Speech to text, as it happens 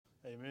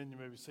Amen. You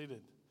may be seated.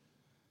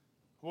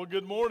 Well,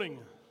 good morning.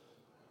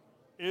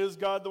 Is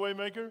God the way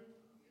maker?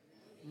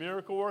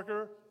 Miracle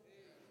worker?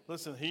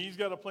 Listen, He's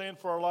got a plan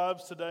for our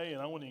lives today,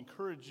 and I want to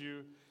encourage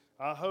you.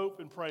 I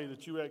hope and pray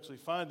that you actually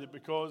find it,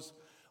 because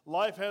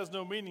life has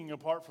no meaning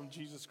apart from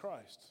Jesus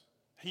Christ.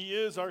 He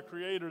is our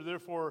Creator,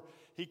 therefore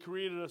He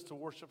created us to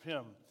worship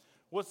Him.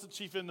 What's the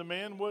chief end of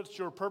man? What's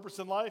your purpose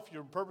in life?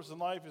 Your purpose in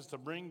life is to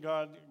bring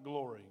God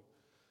glory.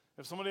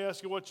 If somebody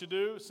asks you what you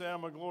do, say,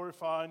 I'm a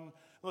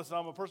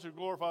person who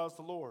glorifies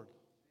the Lord.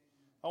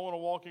 I want to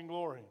walk in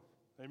glory.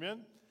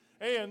 Amen?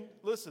 And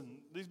listen,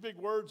 these big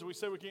words we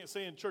say we can't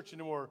say in church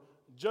anymore,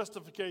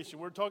 justification.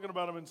 We're talking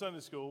about them in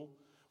Sunday school,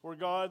 where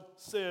God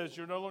says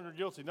you're no longer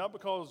guilty. Not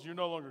because you're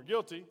no longer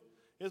guilty,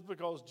 it's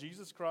because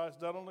Jesus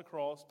Christ died on the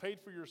cross, paid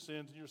for your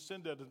sins, and your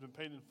sin debt has been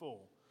paid in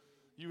full.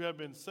 You have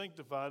been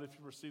sanctified if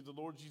you receive the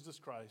Lord Jesus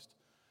Christ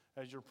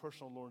as your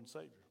personal Lord and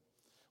Savior.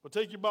 Well,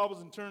 take your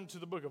Bibles and turn to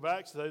the book of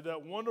Acts today,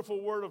 that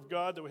wonderful word of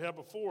God that we have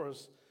before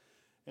us.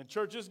 And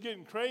church, it's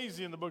getting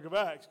crazy in the book of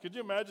Acts. Could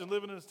you imagine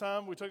living in this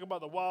time? We talk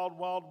about the wild,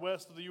 wild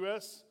west of the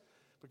U.S.,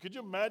 but could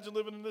you imagine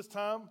living in this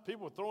time?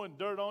 People throwing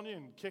dirt on you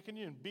and kicking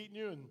you and beating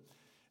you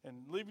and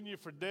leaving you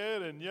for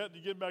dead, and yet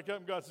you get back up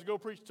and God says, go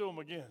preach to them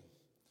again.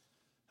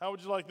 How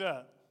would you like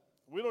that?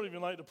 We don't even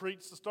like to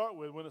preach to start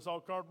with when it's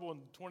all comfortable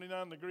and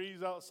 29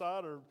 degrees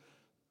outside or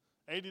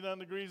 89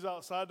 degrees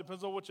outside.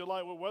 Depends on what you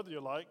like, what weather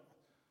you like.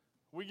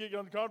 We get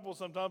uncomfortable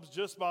sometimes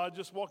just by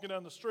walking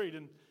down the street.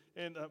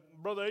 And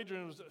Brother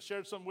Adrian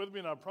shared something with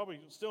me, and I'm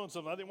probably stealing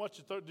something. I didn't watch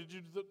you. Did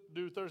you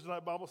do Thursday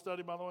night Bible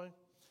study, by the way?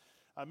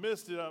 I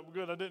missed it.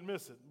 Good, I didn't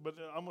miss it. But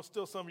I'm going to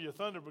steal some of your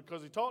thunder,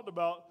 because he talked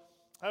about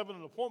having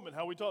an appointment,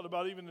 how we talked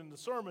about even in the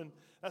sermon.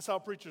 That's how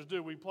preachers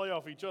do. We play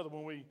off each other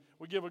when we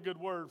give a good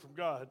word from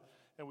God,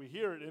 and we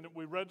hear it, and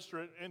we register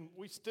it, and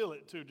we steal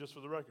it too, just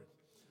for the record.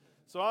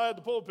 So I had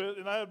the pulpit,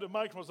 and I had the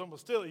microphone, so I'm going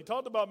to steal it. He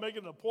talked about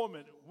making an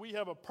appointment. We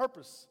have a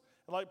purpose.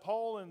 And like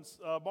Paul and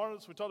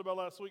Barnabas, we talked about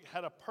last week,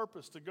 had a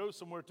purpose to go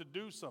somewhere to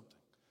do something.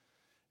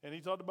 And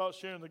he talked about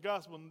sharing the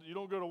gospel. You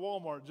don't go to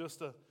Walmart just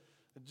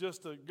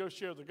to go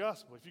share the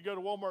gospel. If you go to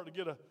Walmart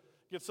to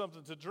get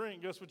something to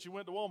drink, guess what you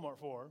went to Walmart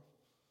for?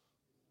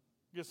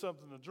 Get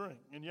something to drink.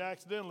 And you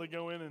accidentally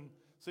go in and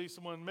see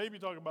someone maybe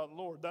talking about the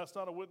Lord. That's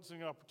not a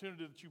witnessing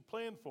opportunity that you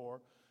planned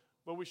for,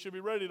 but we should be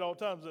ready at all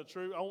times. Is that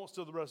true? I won't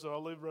steal the rest of it.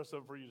 I'll leave the rest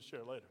of it for you to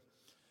share later.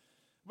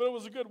 But it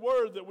was a good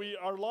word that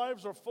our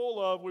lives are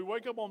full of. We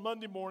wake up on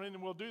Monday morning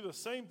and we'll do the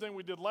same thing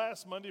we did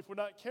last Monday if we're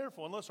not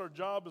careful. Unless our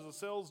job is a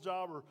sales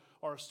job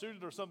or a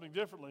student or something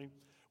differently,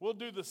 we'll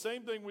do the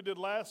same thing we did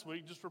last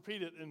week, just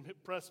repeat it and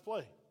press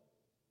play.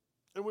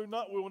 And we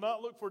will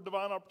not look for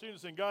divine opportunity,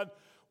 saying, God,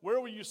 where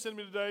will you send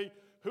me today?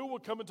 Who will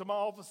come into my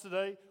office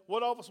today?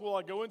 What office will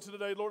I go into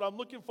today? Lord, I'm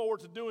looking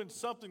forward to doing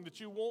something that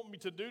you want me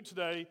to do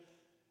today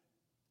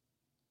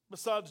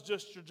besides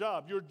just your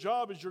job. Your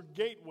job is your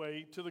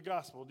gateway to the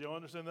gospel. Do you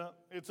understand that?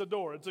 It's a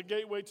door. It's a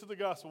gateway to the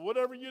gospel.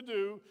 Whatever you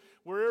do,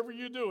 wherever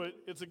you do it,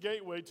 it's a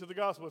gateway to the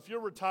gospel. If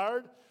you're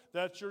retired,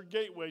 that's your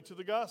gateway to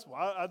the gospel.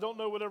 I don't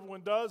know what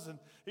everyone does, and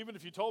even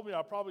if you told me,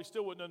 I probably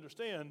still wouldn't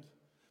understand.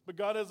 But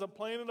God has a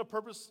plan and a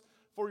purpose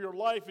for your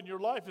life, and your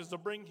life is to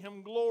bring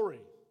Him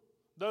glory.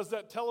 Does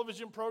that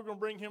television program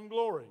bring Him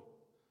glory?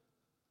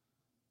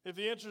 If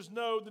the answer is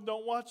no, then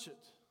don't watch it.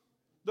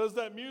 Does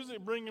that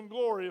music bring Him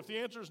glory? If the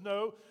answer is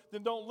no,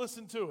 then don't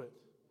listen to it.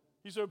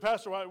 You say,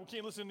 Pastor, why we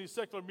can't listen to these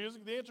secular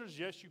music? The answer is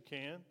yes, you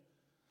can.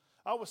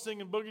 I was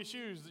singing Boogie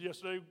Shoes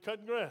yesterday,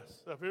 cutting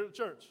grass up here at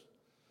church.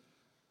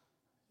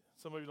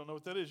 Some of you don't know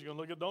what that is. You're going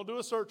to look at it. Don't do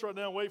a search right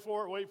now. Wait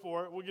for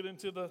it. We'll get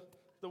into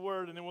the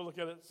word, and then we'll look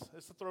at it.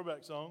 It's a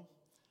throwback song.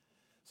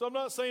 So I'm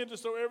not saying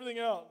just throw everything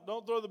out.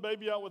 Don't throw the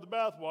baby out with the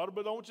bathwater,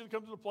 but I want you to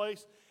come to the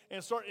place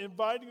and start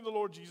inviting the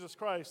Lord Jesus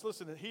Christ.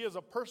 Listen, He has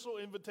a personal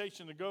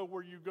invitation to go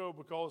where you go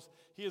because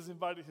He has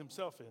invited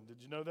Himself in.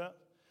 Did you know that?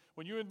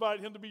 When you invite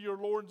Him to be your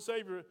Lord and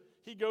Savior,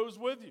 He goes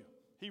with you.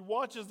 He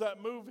watches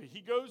that movie.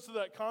 He goes to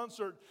that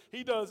concert.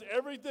 He does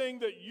everything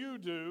that you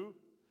do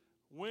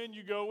when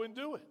you go and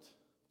do it.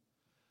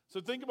 So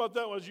think about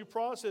that as you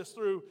process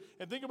through,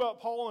 and think about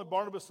Paul and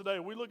Barnabas today.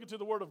 We look into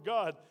the Word of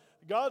God.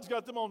 God's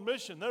got them on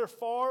mission. They're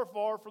far,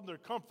 far from their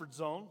comfort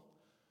zone.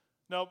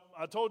 Now,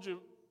 I told you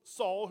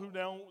Saul, who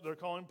now they're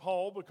calling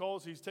Paul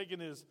because he's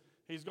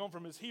gone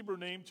from his Hebrew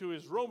name to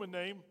his Roman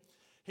name.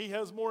 He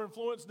has more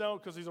influence now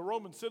because he's a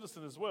Roman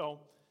citizen as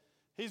well.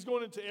 He's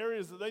going into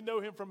areas that they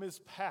know him from his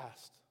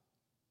past.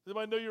 Does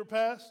anybody know your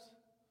past?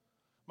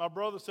 My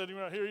brother sitting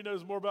right here, he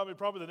knows more about me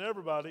probably than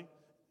everybody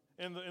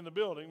in the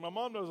building. My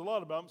mom knows a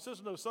lot about me. My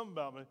sister knows something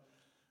about me,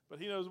 but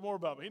he knows more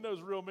about me. He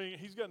knows real me.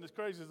 He's gotten as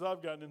crazy as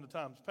I've gotten in the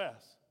times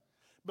past.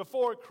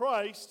 Before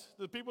Christ,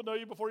 the people know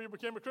you before you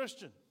became a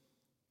Christian.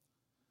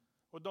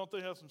 Well, don't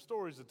they have some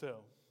stories to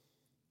tell?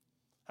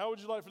 How would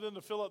you like for them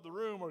to fill up the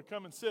room or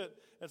come and sit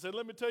and say,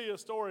 let me tell you a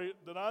story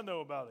that I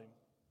know about him?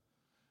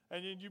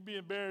 And then you'd be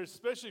embarrassed,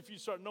 especially if you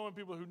start knowing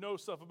people who know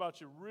stuff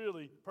about you,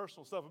 really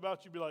personal stuff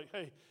about you. Be like,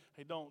 hey,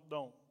 don't.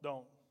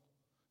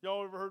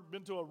 Y'all ever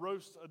been to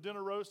a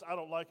dinner roast? I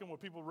don't like them when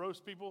people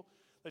roast people.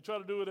 They try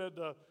to do it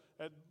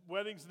at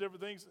weddings and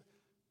different things,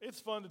 it's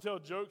fun to tell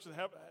jokes and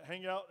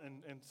hang out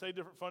and say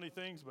different funny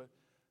things, but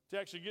to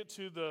actually get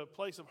to the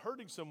place of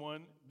hurting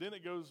someone, then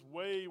it goes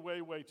way,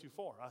 way, way too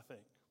far, I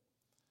think.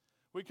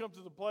 We come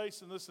to the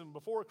place, and listen,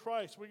 before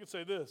Christ, we can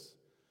say this.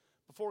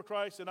 Before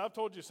Christ, and I've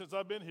told you since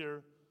I've been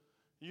here,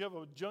 you have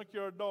a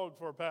junkyard dog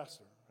for a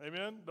pastor.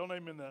 Amen? Don't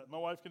amen that. My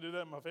wife can do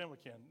that and my family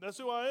can. That's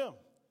who I am.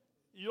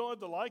 You don't have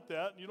to like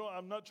that.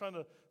 I'm not trying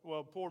to,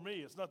 poor me.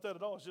 It's not that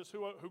at all. It's just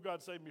who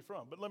God saved me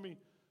from. But let me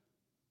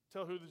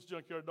tell who this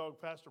junkyard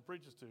dog pastor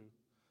preaches to.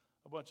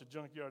 A bunch of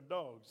junkyard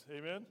dogs.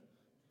 Amen?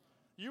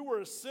 You were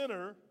a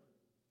sinner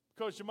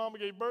because your mama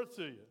gave birth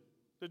to you.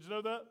 Did you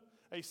know that?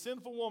 A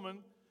sinful woman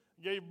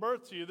gave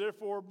birth to you.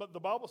 Therefore, but the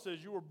Bible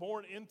says you were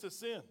born into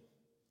sin.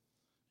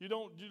 You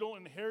don't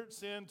inherit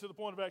sin to the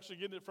point of actually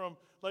getting it from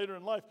later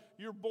in life.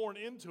 You're born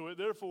into it.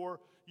 Therefore,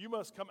 you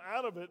must come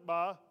out of it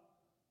by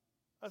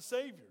a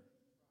Savior.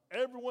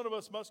 Every one of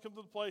us must come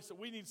to the place that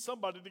we need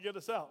somebody to get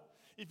us out.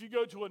 If you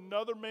go to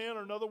another man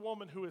or another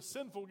woman who is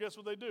sinful, guess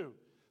what they do?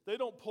 They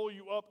don't pull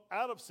you up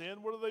out of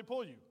sin. Where do they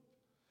pull you?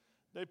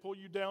 They pull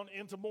you down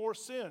into more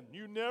sin.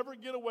 You never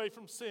get away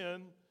from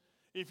sin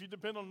if you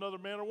depend on another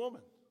man or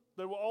woman.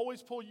 They will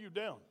always pull you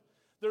down.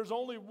 There's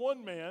only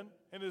one man,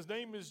 and his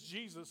name is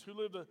Jesus, who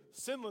lived a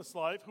sinless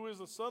life, who is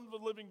the Son of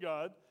the living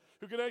God,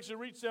 who can actually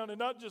reach down and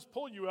not just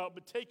pull you out,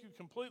 but take you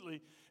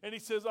completely. And he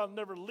says, I'll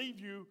never leave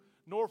you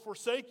nor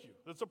forsake you.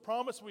 That's a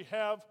promise we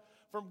have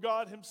from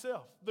God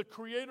himself, the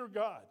Creator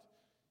God.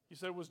 You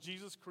say, was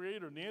Jesus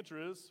creator? And the answer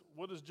is,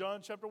 what does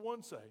John chapter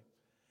 1 say?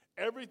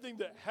 Everything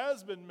that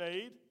has been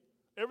made,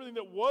 everything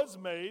that was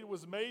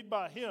made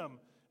by him.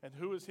 And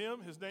who is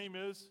him? His name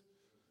is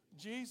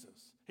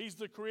Jesus. He's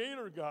the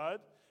Creator God.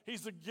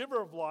 He's the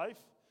giver of life.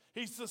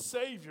 He's the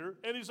Savior.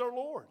 And he's our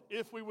Lord,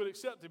 if we would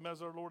accept him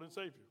as our Lord and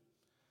Savior.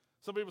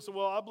 Some people say,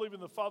 well, I believe in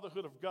the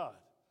fatherhood of God.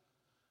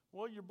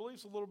 Well, your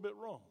belief's a little bit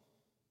wrong.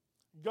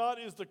 God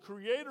is the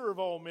creator of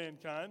all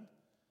mankind,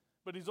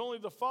 but he's only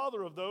the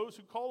father of those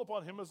who call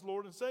upon him as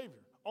Lord and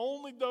Savior.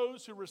 Only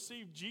those who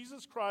receive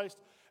Jesus Christ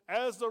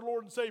as their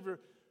Lord and Savior,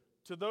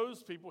 to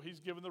those people he's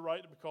given the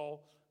right to be called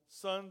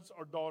sons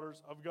or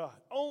daughters of God.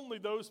 Only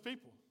those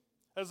people.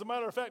 As a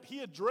matter of fact, he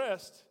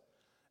addressed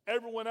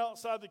everyone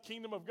outside the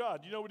kingdom of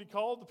God. You know what he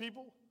called the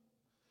people?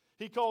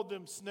 He called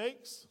them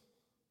snakes,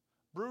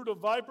 brood of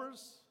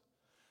vipers,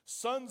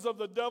 sons of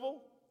the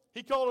devil.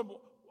 He called them,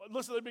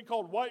 listen, they've been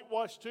called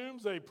whitewashed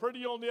tombs. They're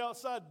pretty on the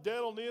outside, dead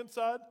on the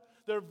inside.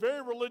 They're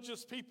very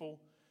religious people,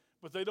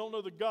 but they don't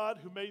know the God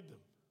who made them.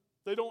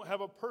 They don't have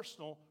a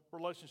personal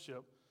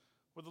relationship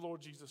with the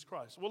Lord Jesus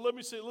Christ. Well,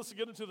 let's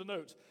get into the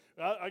notes.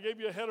 I gave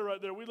you a header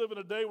right there. We live in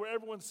a day where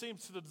everyone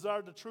seems to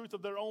desire the truth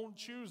of their own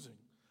choosing.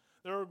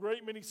 There are a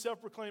great many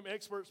self-proclaimed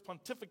experts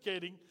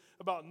pontificating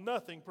about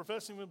nothing,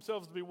 professing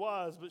themselves to be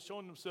wise, but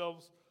showing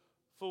themselves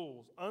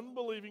fools.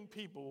 Unbelieving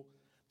people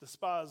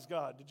despise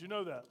God. Did you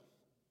know that?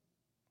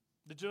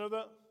 Did you know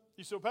that?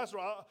 You say, well, Pastor,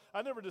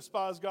 I never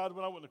despised God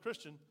when I wasn't a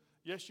Christian.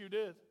 Yes, you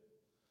did.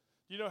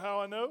 Do you know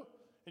how I know?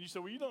 And you say,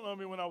 well, you don't know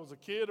me when I was a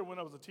kid or when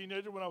I was a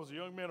teenager, when I was a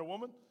young man or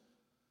woman.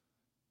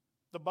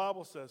 The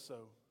Bible says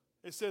so.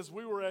 It says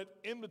we were at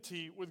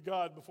enmity with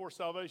God before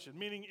salvation,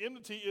 meaning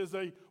enmity is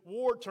a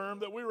war term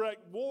that we were at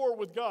war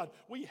with God.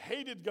 We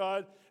hated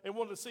God and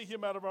wanted to see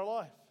him out of our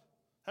life.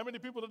 How many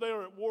people today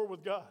are at war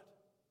with God?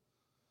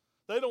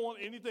 They don't want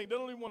anything. They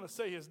don't even want to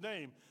say his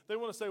name. They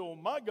want to say, well,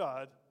 my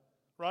God,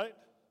 right?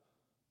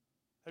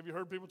 Have you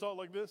heard people talk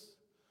like this?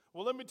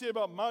 Well, let me tell you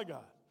about my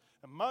God.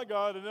 And my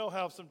God, and they'll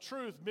have some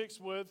truth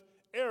mixed with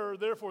error.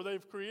 Therefore,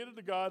 they've created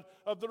a God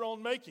of their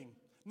own making,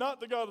 not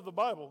the God of the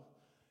Bible.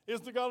 Is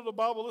the God of the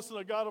Bible, listen,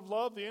 a God of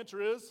love? The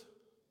answer is,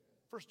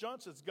 1 John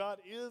says God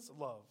is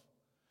love.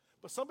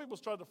 But some people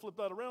try to flip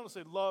that around and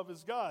say love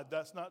is God.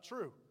 That's not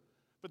true.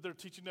 But they're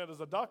teaching that as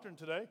a doctrine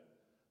today,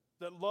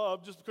 that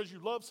love, just because you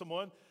love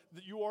someone,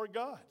 that you are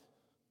God.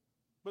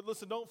 But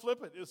listen, don't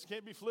flip it. It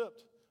can't be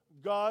flipped.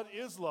 God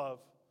is love.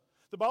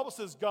 The Bible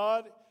says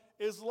God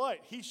is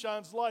light. He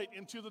shines light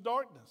into the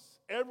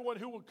darkness. Everyone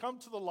who will come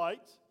to the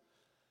light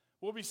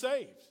will be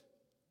saved.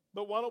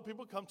 But why don't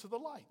people come to the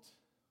light?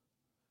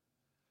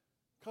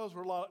 Because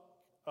we're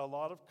a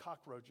lot of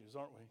cockroaches,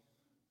 aren't we?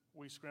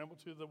 We scramble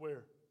to the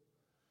where?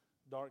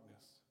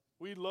 Darkness.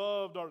 We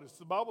love darkness.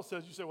 The Bible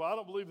says, you say, well, I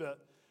don't believe that.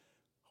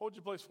 Hold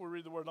your place before we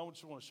read the word. I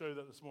just want to show you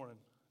that this morning.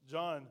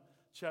 John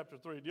chapter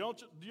 3. Do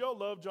y'all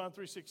love John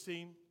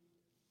 3:16?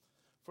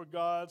 For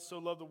God so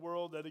loved the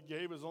world that he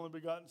gave his only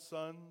begotten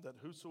Son, that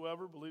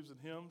whosoever believes in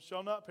him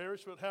shall not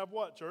perish, but have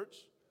what, church?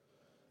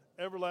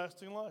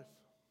 Everlasting life.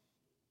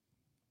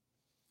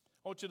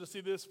 I want you to see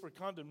this for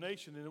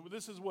condemnation. And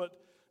this is what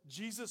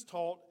Jesus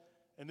taught,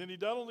 and then he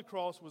died on the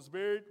cross, was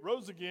buried,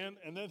 rose again,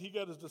 and then he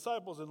got his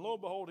disciples, and lo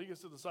and behold, he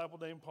gets a disciple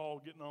named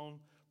Paul getting on,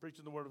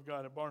 preaching the word of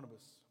God, and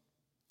Barnabas.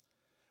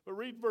 But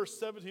read verse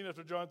 17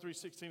 after John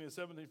 3:16 and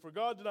 17. For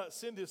God did not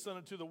send his Son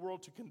into the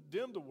world to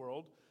condemn the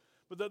world,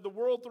 but that the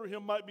world through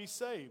him might be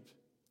saved.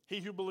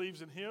 He who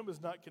believes in him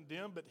is not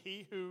condemned, but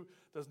he who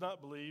does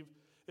not believe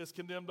is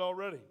condemned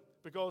already,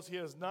 because he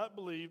has not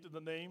believed in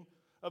the name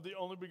of the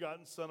only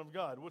begotten Son of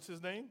God. What's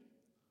his name?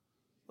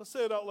 Let's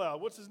say it out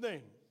loud. What's his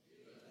name?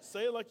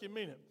 Say it like you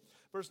mean it.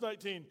 Verse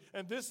 19,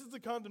 and this is the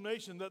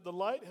condemnation, that the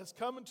light has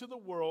come into the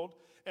world,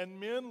 and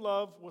men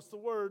love, what's the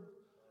word?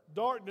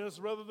 Darkness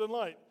rather than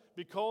light,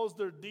 because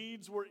their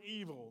deeds were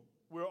evil.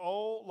 We're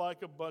all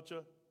like a bunch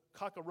of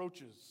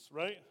cockroaches,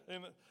 right?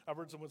 And I've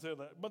heard someone say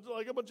that, but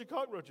like a bunch of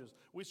cockroaches.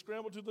 We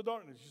scramble to the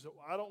darkness. You say,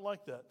 well, I don't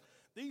like that.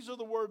 These are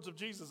the words of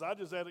Jesus. I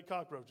just added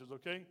cockroaches,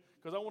 okay?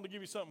 Because I want to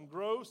give you something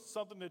gross,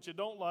 something that you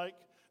don't like,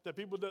 that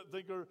people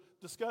think are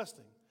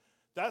disgusting.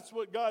 That's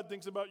what God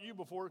thinks about you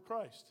before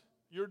Christ.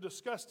 You're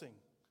disgusting.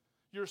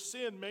 Your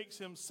sin makes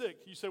him sick.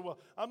 You say, well,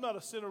 I'm not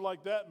a sinner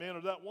like that man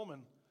or that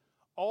woman.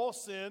 All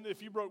sin,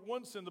 if you broke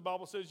one sin, the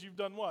Bible says you've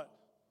done what?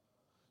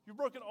 You've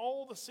broken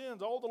all the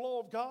sins, all the law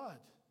of God.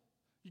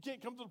 You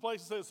can't come to the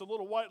place and say it's a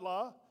little white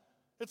lie.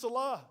 It's a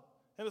lie.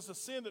 And it's a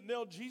sin that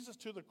nailed Jesus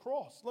to the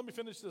cross. Let me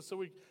finish this so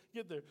we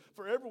get there.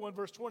 For everyone,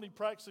 verse 20,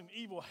 practicing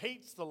evil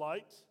hates the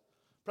light.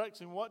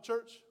 Practicing what,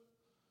 church?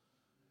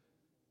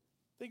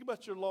 Think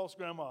about your lost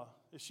grandma.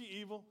 Is she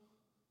evil?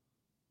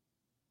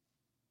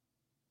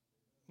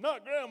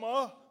 Not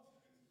grandma.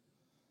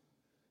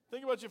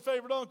 Think about your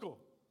favorite uncle.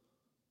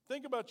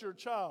 Think about your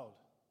child.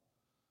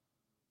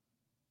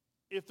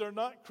 If they're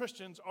not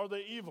Christians, are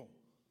they evil?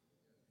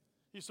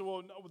 You say,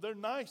 well, no, they're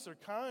nice, they're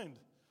kind.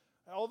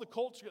 All the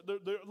culture,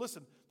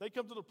 listen, they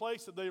come to the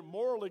place that they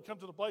morally come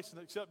to the place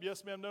and accept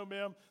yes, ma'am, no,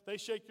 ma'am. They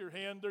shake your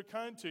hand, they're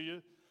kind to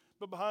you.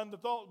 But behind the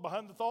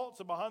thoughts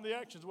and behind the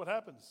actions, what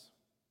happens?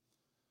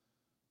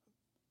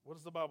 What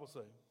does the Bible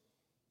say?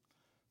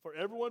 For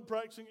everyone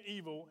practicing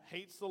evil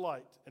hates the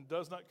light and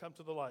does not come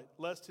to the light,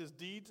 lest his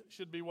deeds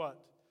should be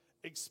what?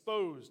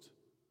 Exposed.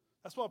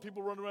 That's why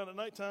people run around at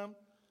nighttime.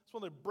 That's why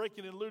they're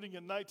breaking and looting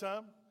at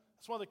nighttime.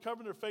 That's why they're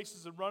covering their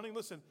faces and running.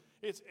 Listen,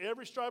 it's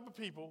every stripe of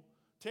people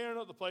tearing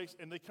up the place,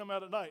 and they come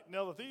out at night.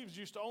 Now, the thieves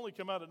used to only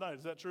come out at night.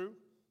 Is that true?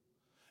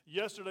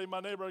 Yesterday, my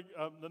neighbor,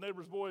 the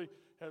neighbor's boy,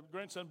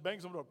 grandson,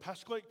 bangs on the door.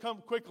 Pastor Clay, come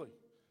quickly.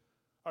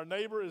 Our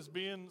neighbor is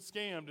being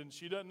scammed, and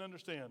she doesn't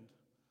understand.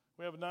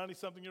 We have a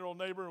 90-something-year-old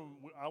neighbor, and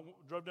I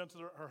drove down to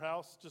her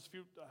house, just a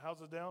few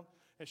houses down,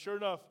 and sure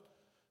enough,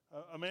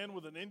 a man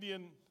with an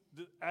Indian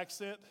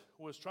accent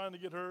was trying to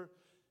get her.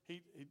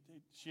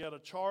 She had a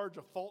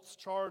false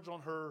charge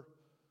on her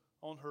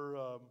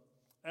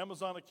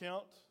Amazon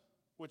account,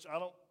 which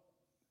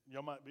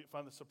y'all might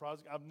find this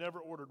surprising. I've never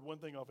ordered one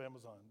thing off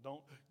Amazon.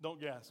 Don't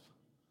gasp.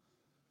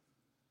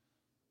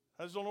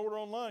 I just don't order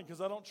online because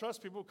I don't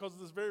trust people because of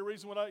this very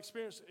reason what I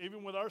experienced.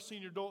 Even with our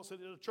senior adults at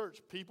the church,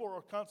 people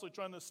are constantly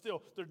trying to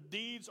steal. Their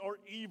deeds are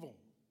evil.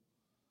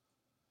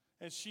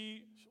 And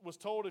she was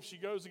told if she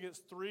goes and gets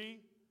 3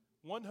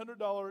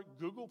 $100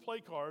 Google Play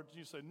cards,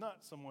 you say,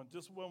 not someone.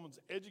 This woman's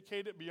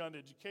educated beyond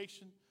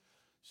education.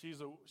 She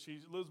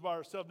lives by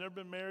herself, never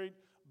been married.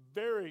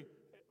 Very,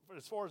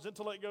 as far as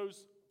intellect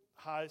goes,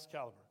 highest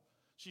caliber.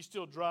 She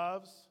still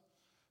drives.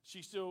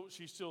 She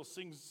still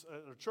sings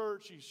at her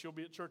church. She'll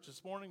be at church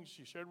this morning.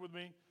 She shared with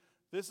me.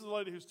 This is a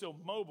lady who's still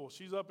mobile.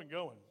 She's up and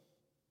going.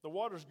 The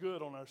water's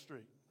good on our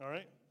street, all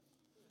right?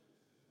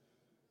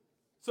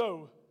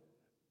 So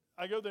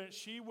I go there.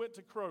 She went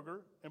to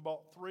Kroger and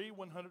bought 3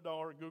 $100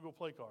 Google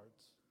Play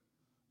cards.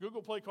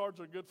 Google Play cards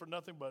are good for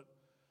nothing but,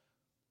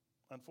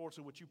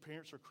 unfortunately, what you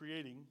parents are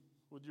creating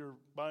with your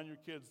buying your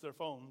kids their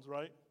phones,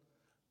 right?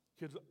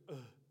 Kids,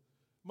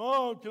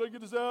 Mom, can I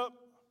get this app?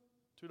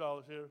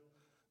 $2 here.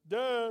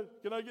 Dad,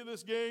 can I get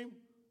this game?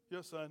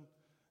 Yes, son.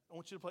 I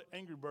want you to play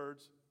Angry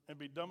Birds and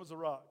be dumb as a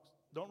rock.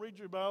 Don't read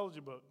your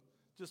biology book.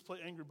 Just play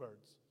Angry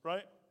Birds,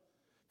 right?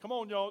 Come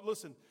on, y'all.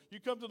 Listen,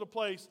 you come to the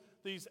place,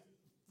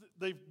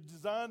 they've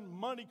designed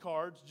money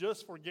cards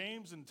just for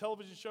games and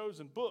television shows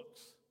and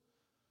books.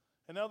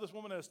 And now this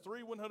woman has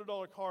 3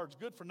 $100 cards,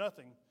 good for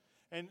nothing.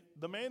 And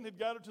the man had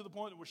got her to the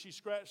point where she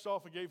scratched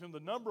off and gave him the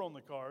number on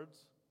the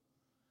cards,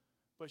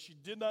 but she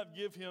did not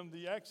give him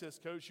the access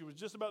code. She was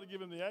just about to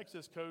give him the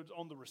access codes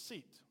on the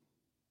receipt.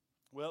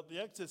 Well, the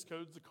access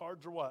codes, the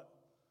cards are what?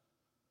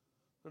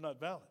 They're not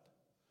valid.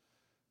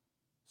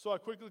 So I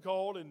quickly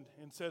called and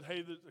said,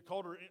 hey, I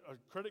called her a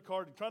credit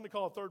card and trying to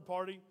call a third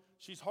party.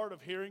 She's hard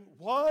of hearing.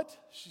 What?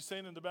 She's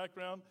saying in the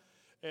background.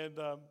 And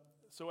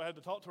so I had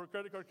to talk to her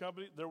credit card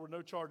company. There were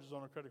no charges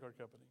on her credit card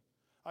company.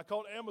 I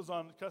called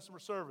Amazon customer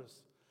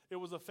service. It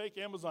was a fake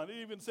Amazon.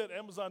 It even said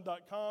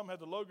Amazon.com, had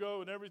the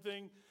logo and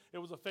everything. It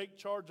was a fake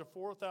charge of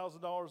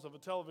 $4,000 of a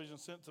television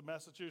sent to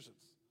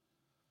Massachusetts.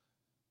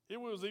 It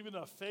was even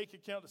a fake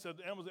account that said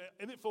Amazon,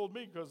 and it fooled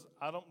me because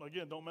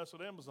don't mess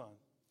with Amazon.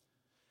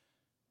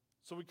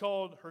 So we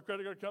called her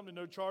credit card company,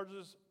 no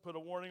charges, put a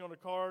warning on the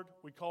card.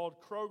 We called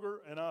Kroger,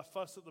 and I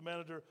fussed at the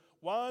manager.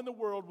 Why in the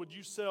world would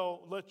you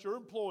let your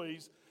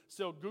employees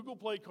sell Google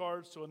Play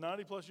cards to a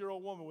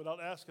 90-plus-year-old woman without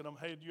asking them,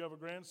 hey, do you have a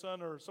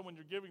grandson or someone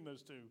you're giving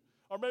those to?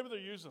 Or maybe they're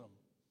using them.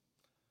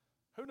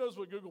 Who knows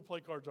what Google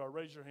Play cards are?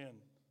 Raise your hand.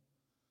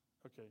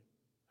 Okay.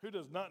 Who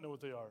does not know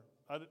what they are?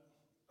 I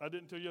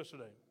didn't until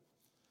yesterday.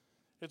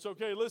 It's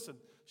okay. Listen,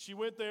 she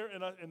went there,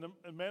 and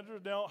the manager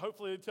now,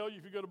 hopefully they tell you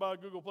if you go to buy a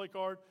Google Play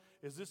card,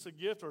 is this a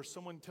gift or is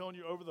someone telling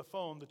you over the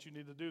phone that you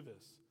need to do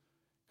this?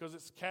 Because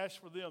it's cash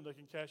for them. They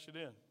can cash it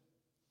in.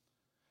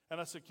 And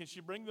I said, can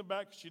she bring them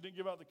back? She didn't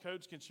give out the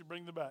codes. Can she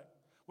bring them back?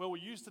 Well, we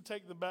used to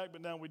take them back,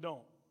 but now we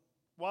don't.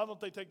 Why don't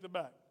they take them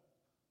back?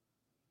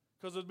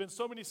 Because there's been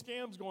so many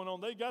scams going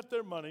on. They got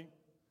their money.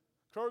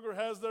 Kroger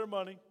has their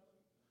money.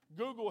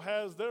 Google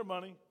has their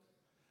money.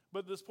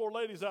 But this poor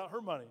lady's out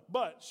her money.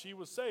 But she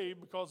was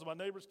saved because of my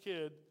neighbor's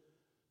kid.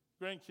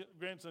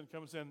 Grandson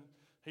comes in.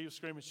 He was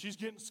screaming, she's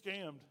getting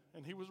scammed.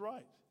 And he was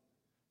right.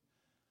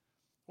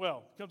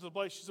 Well, comes to the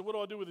place. She said, what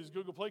do I do with these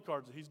Google Play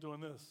cards? He's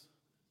doing this.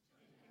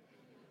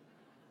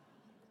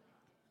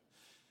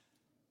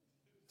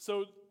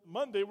 So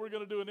Monday, we're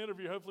going to do an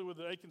interview, hopefully, with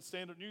the Aiken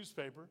Standard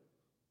newspaper,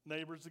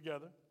 neighbors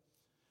together,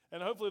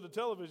 and hopefully the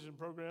television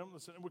program.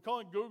 Listen, we're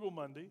calling Google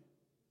Monday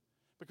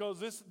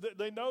because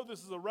they know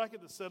this is a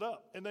racket that's set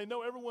up, and they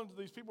know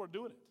these people are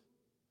doing it.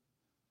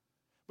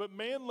 But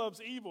man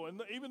loves evil, and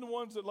even the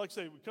ones that, like I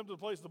say, we come to the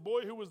place, the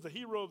boy who was the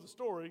hero of the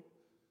story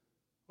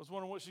was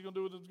wondering what she's going to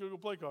do with those Google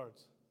Play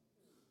cards.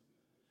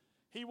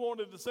 He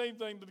wanted the same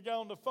thing that the guy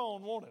on the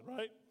phone wanted,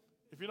 right?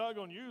 If you're not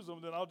going to use them,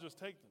 then I'll just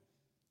take them.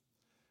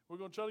 We're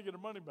going to try to get her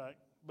money back,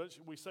 but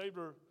we saved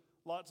her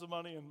lots of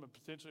money and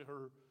potentially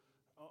her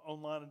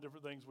online and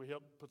different things. We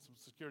helped put some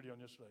security on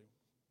yesterday.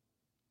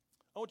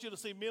 I want you to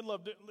see men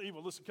love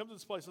evil. Listen, come to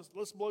this place.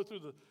 Let's blow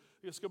through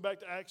let's go back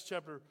to Acts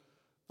chapter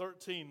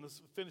 13.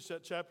 Let's finish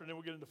that chapter, and then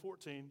we'll get into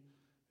 14,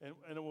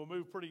 and it will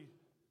move pretty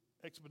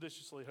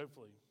expeditiously,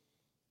 hopefully.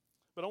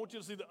 But I want you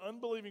to see the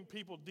unbelieving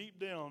people deep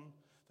down,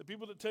 the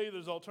people that tell you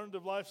there's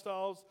alternative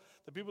lifestyles,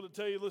 the people that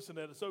tell you, listen,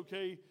 that it's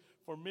okay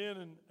for men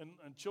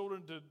and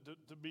children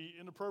to be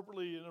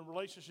inappropriately in a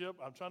relationship.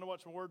 I'm trying to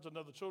watch my words. I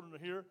know the children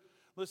are here.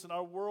 Listen,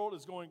 our world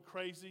is going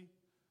crazy.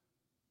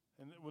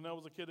 And when I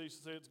was a kid, I used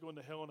to say it's going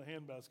to hell in a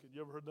handbasket.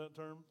 You ever heard that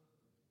term?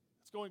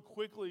 It's going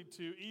quickly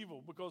to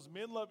evil because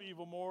men love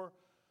evil more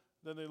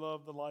than they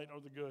love the light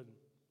or the good.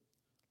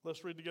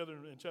 Let's read together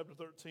in chapter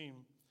 13,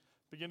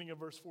 beginning of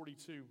verse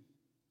 42.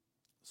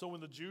 So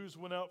when the Jews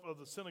went out of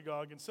the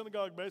synagogue, and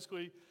synagogue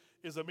basically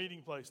is a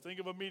meeting place. Think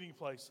of a meeting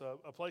place,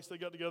 a place they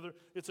got together.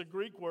 It's a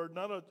Greek word.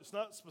 It's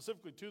not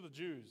specifically to the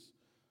Jews,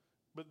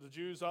 but the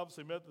Jews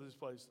obviously met at this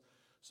place.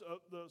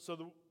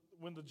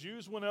 When the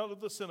Jews went out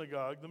of the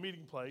synagogue, the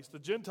meeting place, the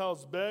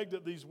Gentiles begged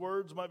that these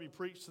words might be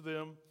preached to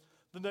them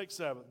the next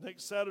Sabbath.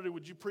 Next Saturday,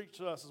 would you preach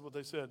to us, is what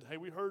they said. Hey,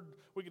 we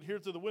could hear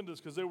through the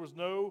windows because there was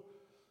no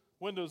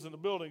windows in the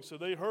building, so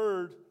they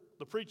heard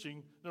the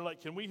preaching. They're like,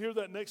 can we hear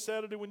that next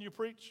Saturday when you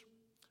preach?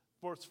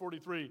 Verse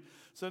 43.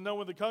 So now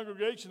when the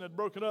congregation had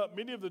broken up,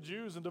 many of the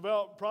Jews and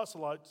devout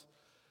proselytes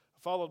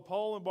followed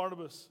Paul and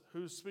Barnabas,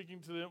 who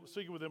speaking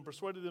with them,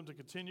 persuaded them to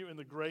continue in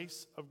the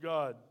grace of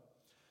God.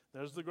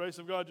 There's the grace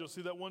of God. You'll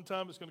see that one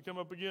time. It's going to come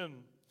up again.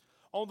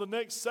 On the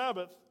next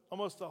Sabbath,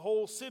 almost the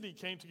whole city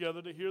came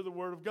together to hear the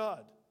word of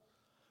God.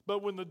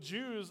 But when the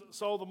Jews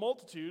saw the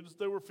multitudes,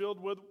 they were filled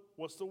with,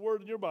 what's the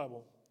word in your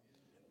Bible?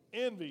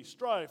 Envy,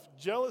 strife,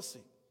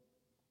 jealousy.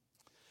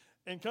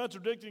 And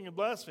contradicting and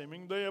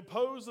blaspheming, they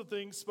opposed the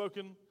things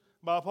spoken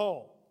by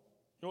Paul.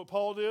 You know what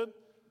Paul did?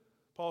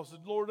 Paul said,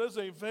 Lord, this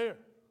ain't fair.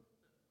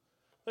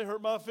 They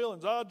hurt my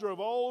feelings. I drove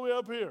all the way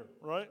up here,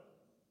 right?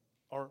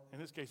 Or in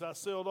this case, I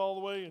sailed all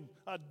the way and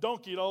I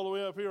donkeyed all the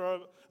way up here.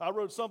 I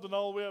rode something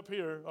all the way up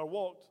here. I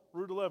walked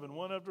Route 11,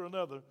 one after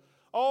another,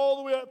 all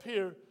the way up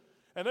here.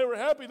 And they were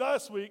happy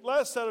last week.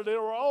 Last Saturday, they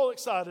were all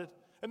excited.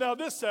 And now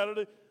this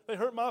Saturday, they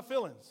hurt my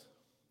feelings.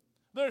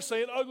 They're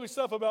saying ugly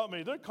stuff about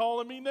me. They're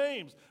calling me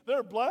names.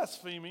 They're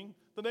blaspheming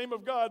the name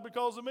of God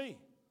because of me.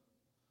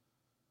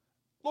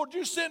 Lord,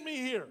 you sent me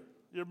here.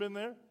 You ever been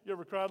there? You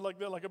ever cried like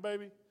that, like a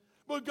baby?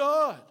 But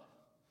God,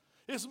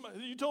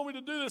 you told me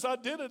to do this. I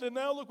did it, and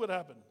now look what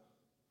happened.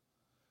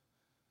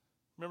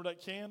 Remember that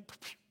can?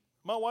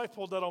 My wife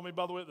pulled that on me,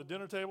 by the way, at the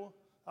dinner table.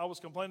 I was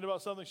complaining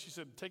about something. She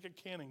said, take a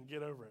can and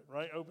get over it,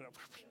 right? Open it.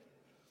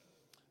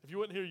 If you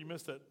weren't here, you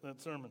missed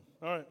that sermon.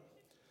 All right.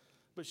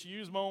 But she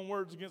used my own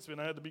words against me,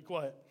 and I had to be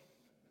quiet.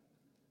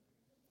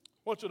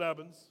 Watch what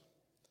happens.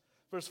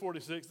 Verse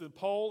 46, then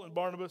Paul and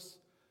Barnabas,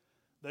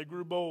 they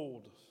grew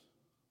bold.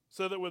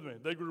 Say that with me.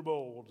 They grew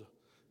bold.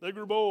 They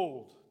grew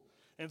bold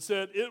and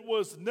said, it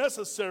was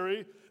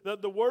necessary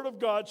that the word of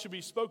God should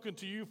be spoken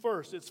to you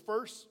first. It's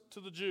first to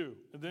the Jew,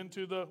 and then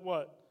to the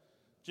what?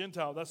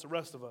 Gentile. That's the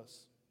rest of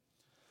us.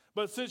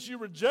 But since you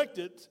reject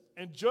it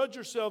and judge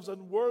yourselves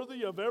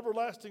unworthy of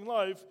everlasting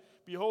life,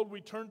 behold,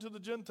 we turn to the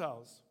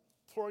Gentiles.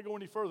 Before I go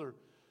any further,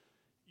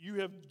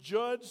 you have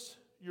judged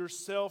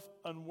yourself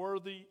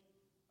unworthy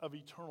of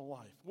eternal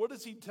life. What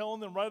is he telling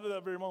them right at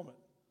that very moment?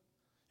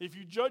 If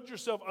you judge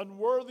yourself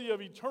unworthy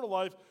of eternal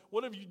life,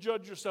 what have you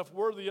judged yourself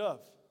worthy of?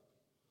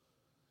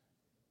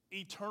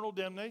 Eternal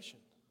damnation.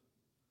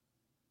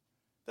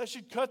 That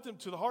should cut them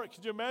to the heart.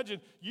 Could you imagine?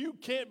 You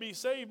can't be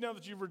saved now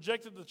that you've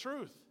rejected the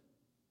truth.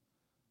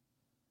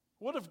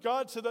 What if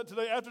God said that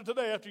today,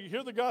 after you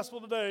hear the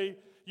gospel today,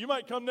 you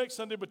might come next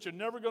Sunday, but you're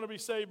never going to be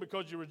saved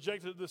because you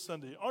rejected it this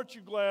Sunday. Aren't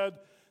you glad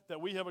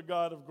that we have a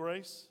God of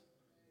grace?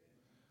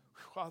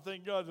 I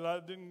thank God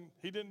that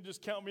He didn't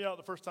just count me out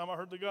the first time I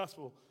heard the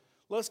gospel.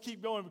 Let's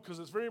keep going because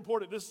it's very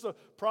important. This is a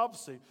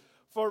prophecy.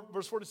 For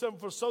verse 47,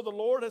 for so the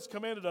Lord has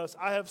commanded us,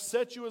 I have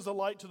set you as a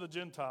light to the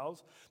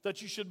Gentiles,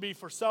 that you should be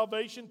for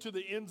salvation to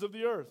the ends of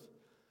the earth.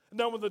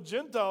 Now when the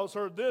Gentiles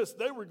heard this,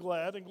 they were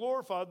glad and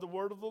glorified the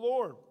word of the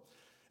Lord.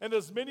 And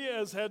as many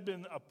as had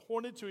been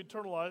appointed to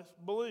eternal life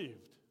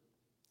believed.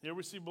 Here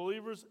we see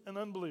believers and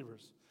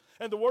unbelievers.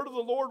 And the word of the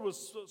Lord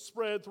was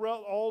spread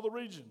throughout all the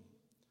region.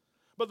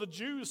 But the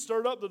Jews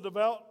stirred up the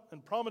devout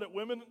and prominent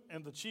women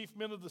and the chief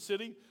men of the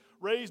city,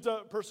 raised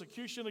up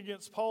persecution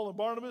against Paul and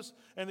Barnabas,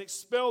 and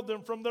expelled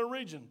them from their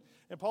region.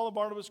 And Paul and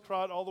Barnabas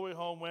cried all the way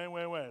home, wah,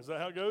 wah, wah. Is that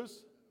how it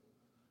goes?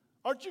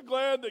 Aren't you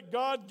glad that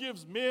God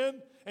gives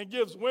men and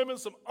gives women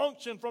some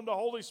unction from the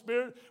Holy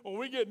Spirit? When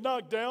we get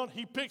knocked down,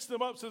 He picks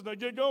them up and says, now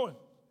get going.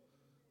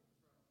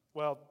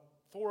 Well,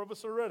 4 of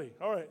us are ready.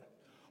 All right.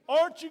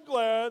 Aren't you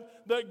glad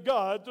that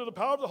God, through the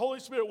power of the Holy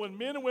Spirit, when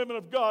men and women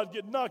of God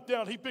get knocked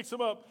down, He picks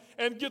them up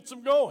and gets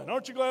them going?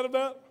 Aren't you glad of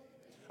that?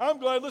 I'm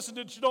glad, listen,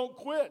 that you don't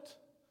quit.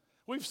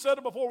 We've said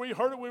it before. We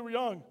heard it when we were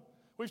young.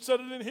 We've said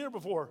it in here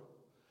before.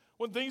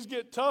 When things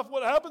get tough,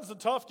 what happens? The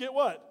tough get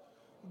what?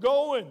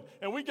 Going.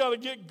 And we got to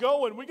get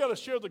going. We got to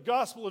share the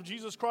gospel of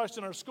Jesus Christ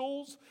in our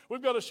schools.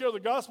 We've got to share the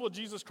gospel of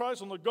Jesus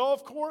Christ on the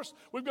golf course.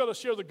 We've got to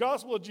share the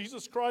gospel of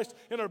Jesus Christ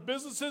in our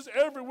businesses.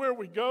 Everywhere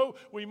we go,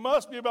 we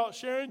must be about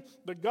sharing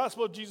the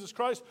gospel of Jesus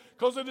Christ,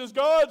 because it is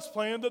God's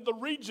plan that the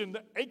region,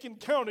 that Aiken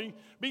County,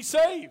 be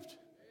saved.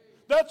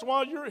 That's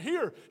why you're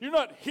here. You're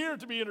not here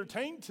to be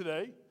entertained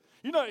today.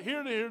 You're not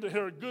here to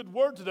hear a good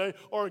word today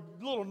or a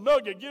little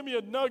nugget. Give me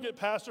a nugget,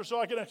 Pastor, so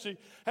I can actually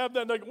have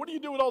that nugget. What do you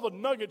do with all the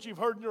nuggets you've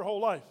heard in your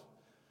whole life?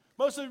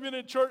 Most of you have been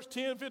in church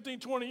 10, 15,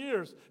 20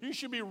 years. You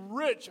should be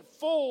rich,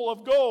 full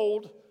of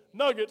gold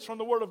nuggets from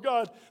the Word of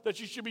God, that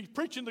you should be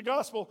preaching the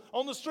gospel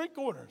on the street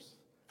corners.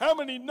 How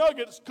many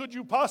nuggets could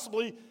you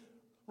possibly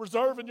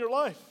reserve in your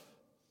life?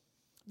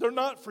 They're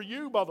not for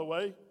you, by the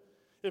way.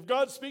 If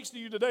God speaks to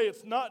you today,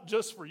 it's not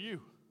just for you.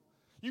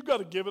 You've got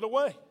to give it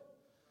away.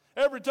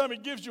 Every time He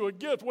gives you a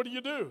gift, what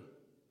do?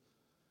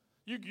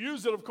 You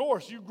use it, of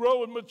course. You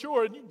grow and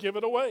mature, and you give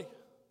it away.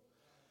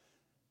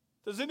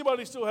 Does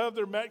anybody still have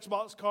their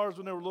Matchbox cars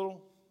when they were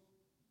little?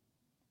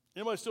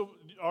 Anybody still,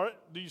 all right,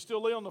 do you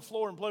still lay on the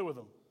floor and play with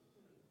them?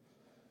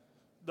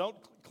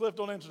 Cliff,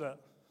 don't answer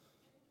that.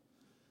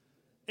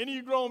 Any of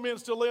you grown men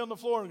still lay on the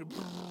floor and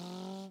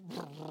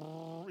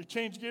go, you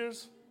change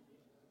gears?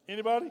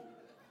 Anybody?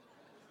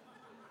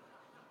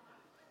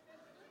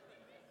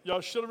 Y'all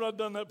should have not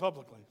done that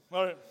publicly.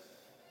 All right.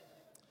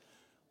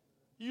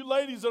 You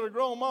ladies that are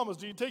grown mamas,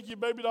 do you take your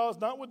baby dolls,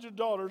 not with your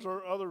daughters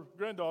or other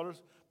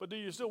granddaughters, but do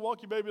you still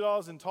walk your baby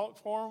dolls and talk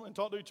for them and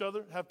talk to each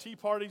other, have tea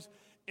parties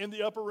in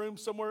the upper room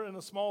somewhere in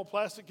a small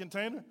plastic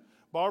container?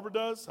 Barbara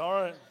does? All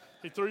right.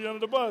 He threw you under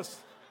the bus.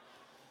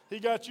 He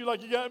got you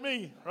like he got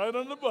me, right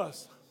under the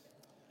bus.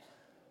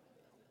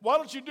 Why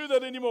don't you do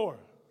that anymore?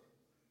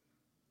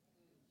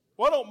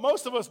 Why don't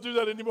most of us do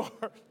that anymore?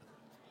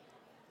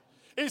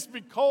 It's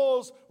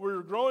because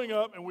we're growing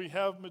up and we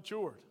have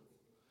matured.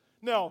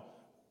 Now,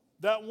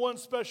 that one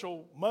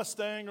special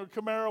Mustang or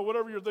Camaro,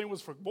 whatever your thing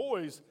was for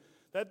boys,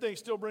 that thing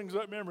still brings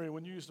up memory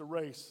when you used to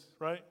race,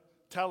 right?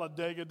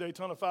 Talladega,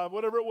 Daytona 5,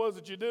 whatever it was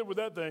that you did with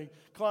that thing,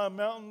 climb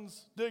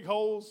mountains, dig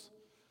holes.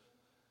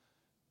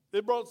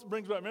 It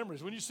brings back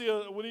memories. When you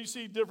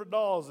see different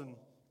dolls and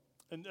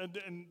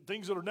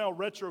things that are now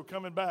retro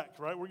coming back,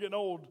 right? We're getting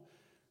old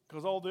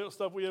because all the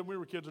stuff we had when we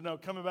were kids are now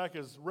coming back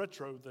as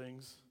retro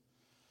things.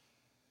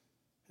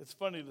 It's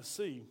funny to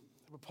see.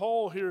 But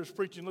Paul here is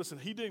preaching, listen,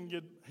 he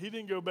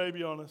didn't go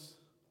baby on us.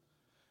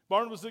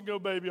 Barnabas didn't go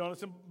baby on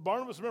us. And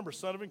Barnabas, remember,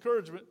 son of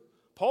encouragement.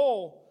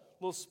 Paul,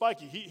 a little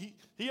spiky.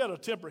 He had a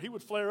temper. He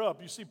would flare up.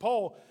 You see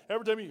Paul,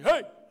 every time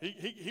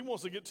he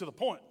wants to get to the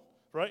point,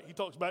 right? He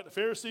talks back to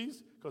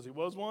Pharisees, because he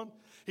was one.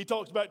 He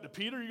talks back to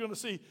Peter. You're going to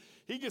see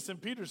he gets in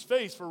Peter's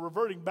face for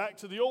reverting back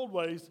to the old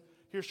ways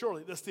here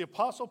shortly. That's the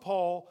Apostle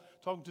Paul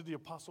talking to the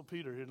Apostle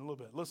Peter here in a little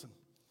bit. Listen.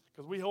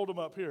 Because we hold them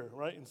up here,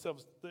 right,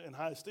 in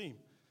high esteem.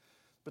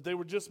 But they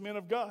were just men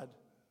of God,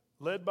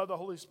 led by the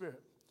Holy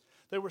Spirit.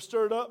 They were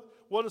stirred up.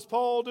 What does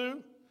Paul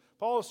do?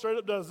 Paul straight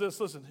up does this.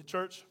 Listen,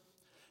 church,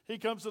 he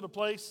comes to the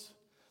place.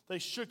 They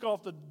shook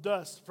off the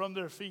dust from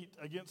their feet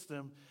against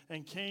them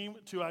and came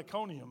to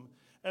Iconium.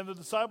 And the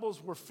disciples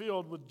were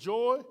filled with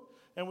joy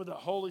and with the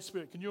Holy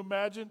Spirit. Can you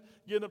imagine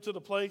getting up to the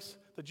place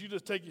that you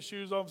just take your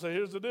shoes off and say,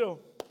 here's the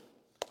deal.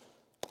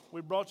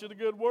 We brought you the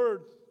good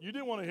word. You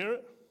didn't want to hear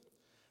it.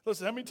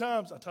 Listen, how many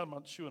times, I tied my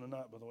shoe in a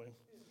knot, by the way.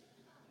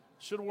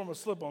 Should have worn my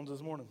slip-ons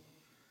this morning.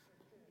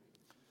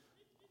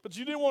 But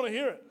you didn't want to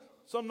hear it.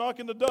 So I'm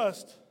knocking the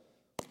dust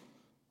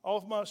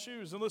off my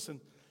shoes. And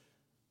listen,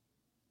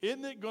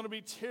 isn't it going to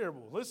be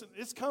terrible? Listen,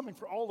 it's coming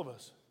for all of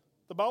us.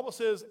 The Bible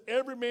says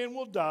every man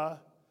will die.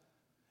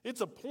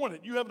 It's appointed.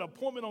 You have an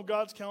appointment on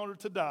God's calendar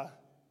to die.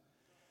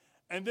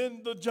 And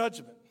then the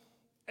judgment.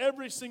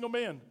 Every single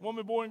man,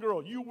 woman, boy, and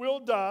girl, you will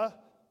die.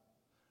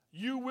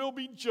 You will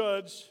be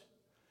judged.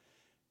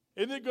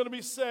 Isn't it going to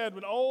be sad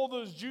when all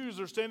those Jews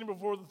are standing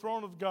before the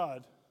throne of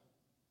God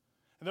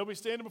And they'll be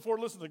standing before,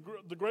 listen,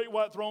 the great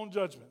white throne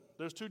judgment.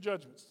 There's two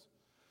judgments.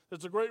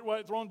 There's a great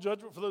white throne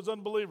judgment for those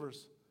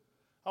unbelievers.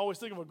 I always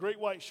think of a great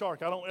white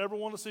shark. I don't ever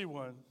want to see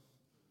one,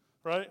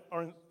 right,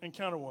 or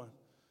encounter one.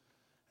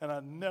 And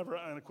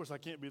of course I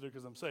can't be there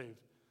because I'm saved.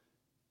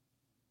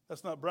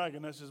 That's not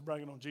bragging, that's just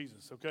bragging on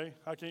Jesus, okay?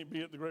 I can't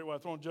be at the great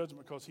white throne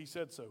judgment because he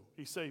said so.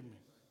 He saved me.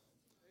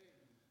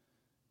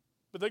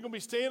 But they're going to be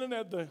standing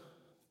at the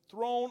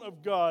throne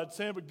of God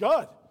saying, but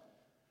God,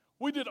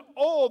 we did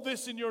all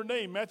this in your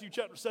name. Matthew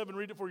chapter 7,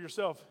 read it for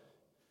yourself.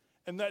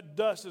 And that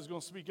dust is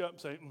going to speak up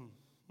and say,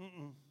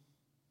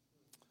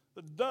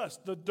 The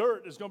dust, the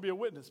dirt is going to be a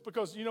witness.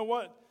 Because you know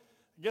what?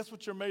 Guess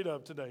what you're made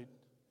of today?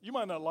 You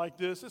might not like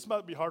this. This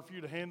might be hard for you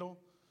to handle.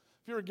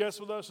 If you're a guest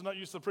with us and not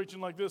used to preaching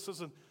like this,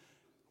 listen,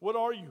 what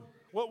are you?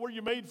 What were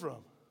you made from?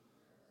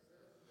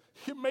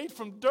 You're made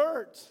from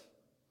dirt.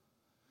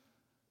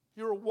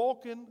 You're a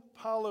walking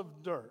pile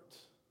of dirt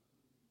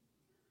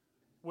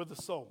with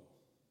a soul.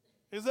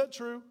 Is that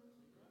true?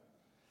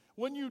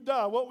 When you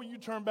die, what will you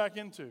turn back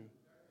into?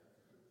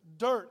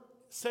 Dirt.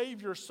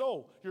 Save your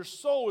soul. Your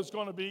soul is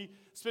going to be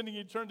spending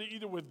eternity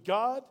either with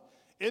God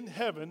in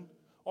heaven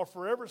or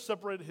forever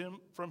separated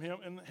from him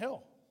in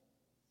hell.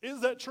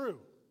 Is that true?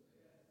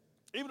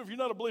 Even if you're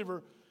not a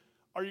believer,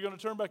 are you going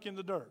to turn back in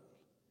the dirt?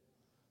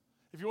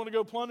 If you want to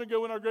go plunder,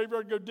 go in our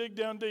graveyard, go dig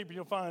down deep, and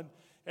you'll find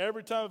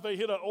every time if they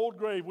hit an old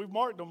grave, we've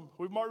marked them,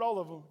 we've marked all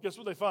of them, guess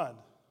what they find?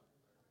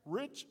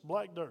 Rich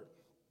black dirt.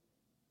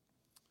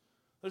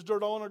 There's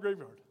dirt all in our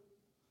graveyard.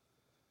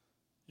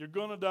 You're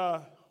going to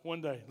die one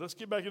day. Let's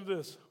get back into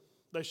this.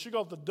 They shook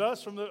off the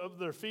dust of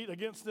their feet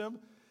against them,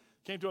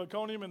 came to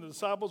Iconium, and the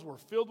disciples were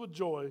filled with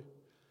joy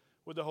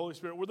with the Holy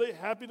Spirit. Were they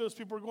happy those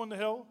people were going to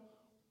hell?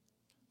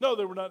 No,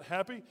 they were not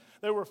happy.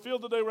 They were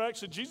filled that they were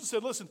actually, Jesus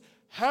said, listen,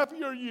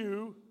 happy are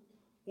you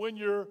when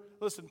you're,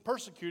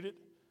 persecuted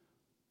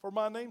for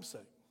my name's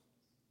sake.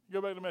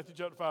 Go back to Matthew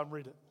chapter 5 and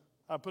read it.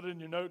 I put it in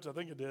your notes. I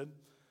think it did.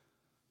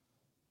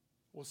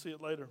 We'll see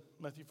it later.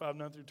 Matthew 5,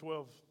 9 through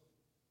 12.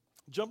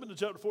 Jump into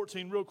chapter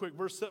 14 real quick,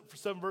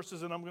 7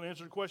 verses, and I'm going to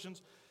answer the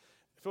questions.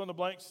 Fill in the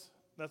blanks.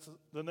 That's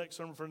the next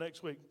sermon for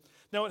next week.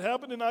 Now, it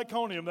happened in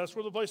Iconium, that's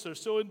where the place is,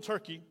 still in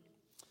Turkey,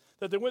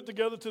 that they went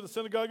together to the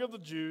synagogue of the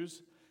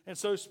Jews, and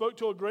so spoke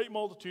to a great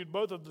multitude,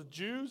 both of the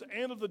Jews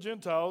and of the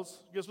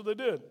Gentiles. Guess what they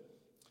did?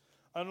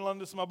 I underlined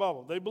this in my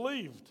Bible. They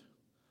believed.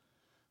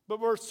 But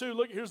verse 2,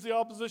 look, here's the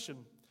opposition.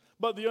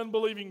 But the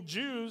unbelieving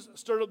Jews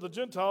stirred up the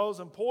Gentiles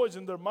and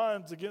poisoned their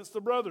minds against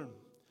the brethren.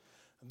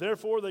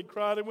 Therefore, they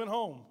cried and went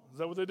home. Is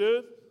that what they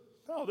did?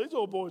 Oh, these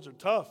old boys are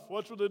tough.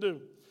 Watch what they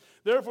do.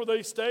 Therefore,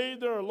 they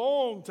stayed there a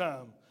long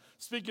time,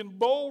 speaking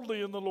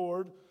boldly in the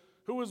Lord,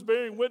 who was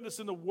bearing witness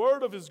in the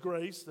word of his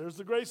grace. There's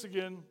the grace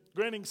again,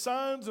 granting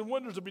signs and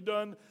wonders to be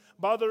done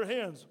by their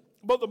hands.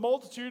 But the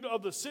multitude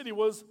of the city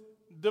was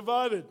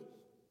divided.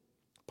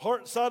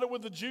 Part sided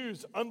with the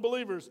Jews,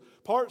 unbelievers.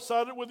 Part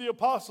sided with the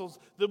apostles,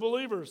 the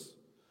believers.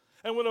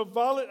 And when a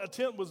violent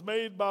attempt was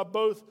made by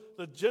both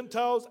the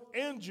Gentiles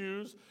and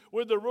Jews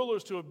with their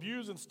rulers to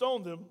abuse and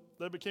stone them,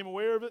 they became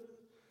aware of it,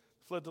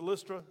 fled to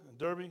Lystra and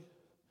Derbe.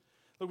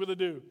 Look what they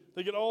do.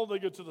 They go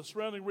to the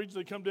surrounding region,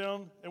 they come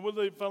down, and what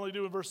do they finally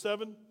do in verse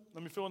 7?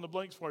 Let me fill in the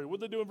blanks for you. What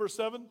do they do in verse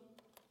 7?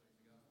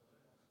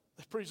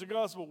 They preach the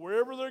gospel.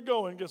 Wherever they're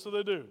going, guess what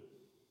they do?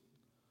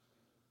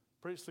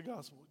 Preach the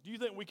gospel. Do you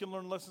think we can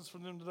learn lessons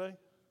from them today?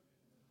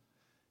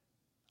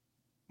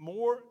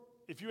 More,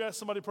 if you ask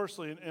somebody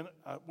personally, and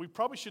we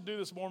probably should do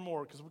this more and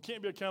more because we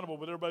can't be accountable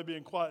with everybody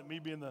being quiet and me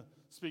being the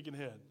speaking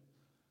head.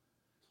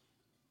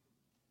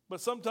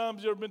 But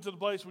sometimes you ever been to the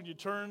place when you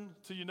turn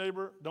to your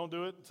neighbor, don't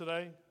do it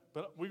today,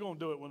 but we're going to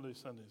do it one of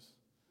these Sundays,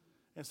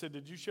 and say,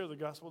 did you share the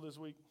gospel this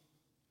week?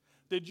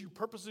 Did you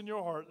purpose in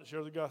your heart to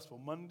share the gospel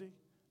Monday,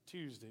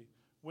 Tuesday,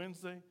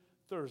 Wednesday,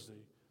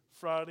 Thursday,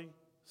 Friday,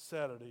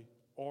 Saturday,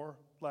 or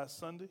last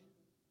Sunday?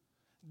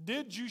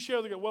 Did you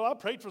share the gospel? Well, I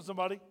prayed for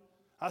somebody.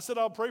 I said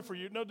I'll pray for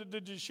you. No,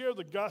 did you share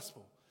the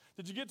gospel?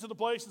 Did you get to the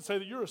place and say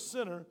that you're a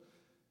sinner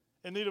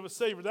in need of a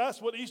Savior?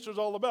 That's what Easter's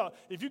all about.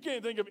 If you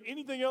can't think of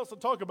anything else to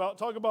talk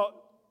about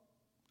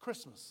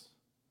Christmas.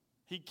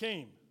 He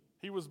came.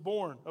 He was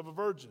born of a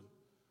virgin.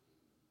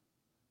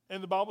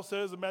 And the Bible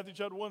says in Matthew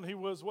chapter 1, he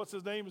was, what's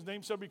his name? His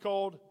name shall be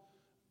called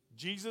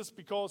Jesus,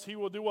 because he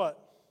will do what?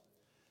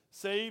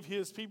 Save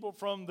his people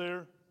from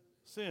their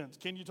sins.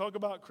 Can you talk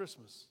about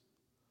Christmas?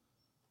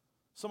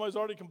 Somebody's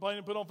already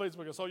complaining, put on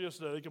Facebook, I saw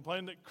yesterday, they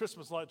complained that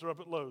Christmas lights are up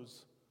at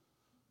Lowe's.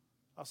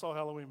 I saw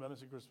Halloween, but I didn't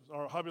see Christmas,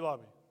 or Hobby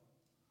Lobby.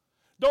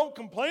 Don't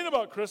complain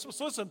about Christmas.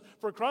 Listen,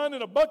 for crying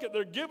in a bucket,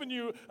 they're giving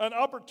you an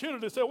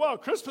opportunity to say, wow,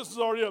 Christmas is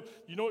already up.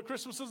 You know what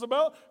Christmas is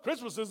about?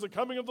 Christmas is the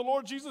coming of the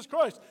Lord Jesus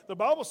Christ. The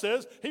Bible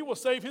says he will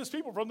save his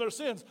people from their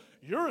sins.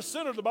 You're a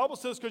sinner, the Bible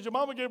says, because your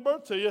mama gave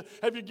birth to you.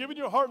 Have you given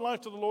your heart and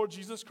life to the Lord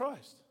Jesus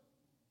Christ?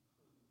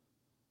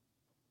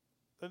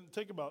 Then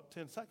take about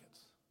 10 seconds.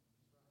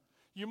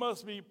 You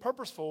must be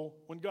purposeful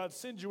when God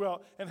sends you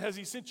out. And has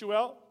he sent you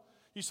out?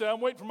 You say, I'm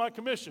waiting for my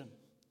commission.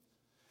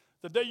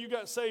 The day you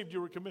got saved,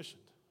 you were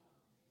commissioned.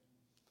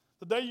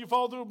 The day you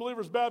followed through a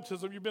believer's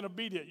baptism, you've been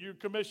obedient. You're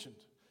commissioned.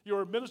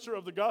 You're a minister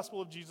of the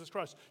gospel of Jesus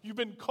Christ. You've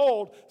been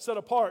called, set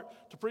apart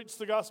to preach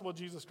the gospel of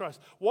Jesus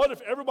Christ. What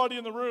if everybody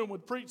in the room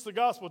would preach the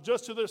gospel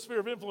just to their sphere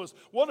of influence?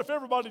 What if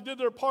everybody did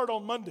their part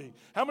on Monday?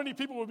 How many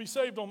people would be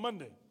saved on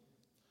Monday?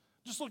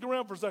 Just look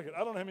around for a second.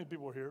 I don't know how many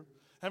people are here,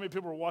 how many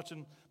people are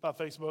watching by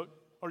Facebook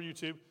or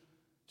YouTube.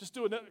 Just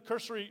do a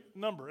cursory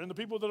number, and the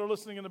people that are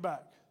listening in the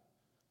back.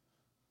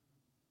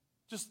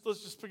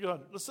 Let's just pick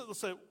 100. Let's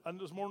say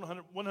there's more than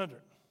 100.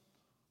 100.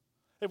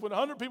 If when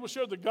 100 people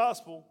shared the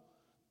gospel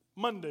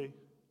Monday,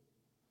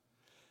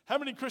 how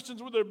many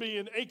Christians would there be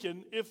in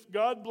Aiken if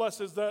God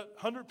blesses that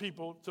 100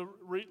 people to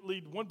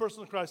lead one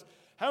person to Christ?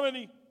 How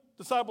many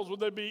disciples would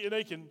there be in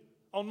Aiken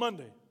on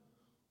Monday?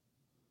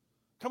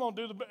 Come on,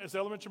 it's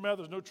elementary math.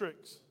 There's no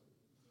tricks.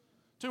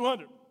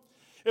 200.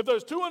 If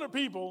those 200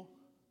 people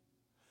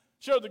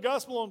shared the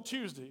gospel on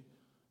Tuesday,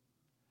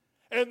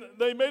 and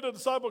they made a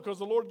disciple because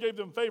the Lord gave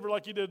them favor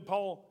like he did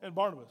Paul and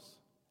Barnabas,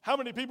 how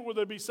many people would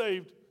there be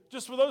saved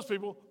just for those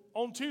people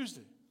on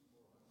Tuesday?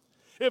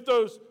 If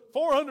those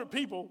 400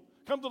 people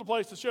come to the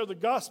place to share the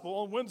gospel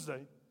on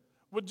Wednesday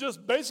with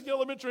just basic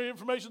elementary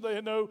information they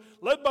know,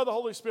 led by the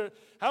Holy Spirit,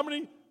 how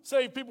many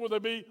saved people would there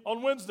be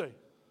on Wednesday?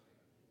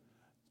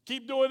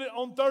 Keep doing it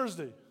on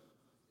Thursday.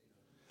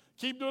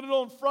 Keep doing it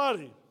on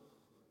Friday.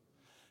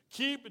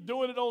 Keep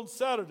doing it on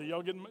Saturday.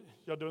 Y'all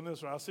doing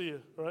this right? I see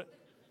you, right?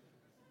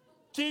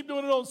 Keep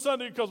doing it on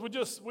Sunday because we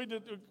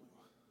did.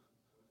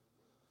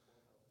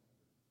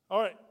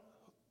 All right.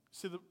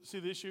 See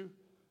the issue?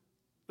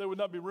 There would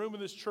not be room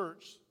in this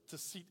church to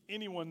seat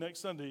anyone next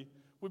Sunday.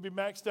 We'd be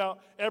maxed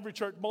out, every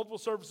church, multiple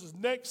services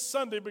next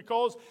Sunday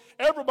because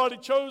everybody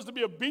chose to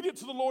be obedient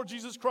to the Lord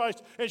Jesus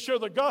Christ and share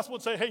the gospel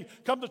and say, hey,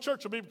 come to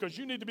church with me because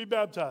you need to be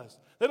baptized.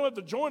 They don't have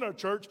to join our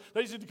church.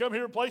 They just need to come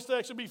here, a place to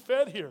actually be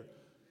fed here.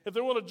 If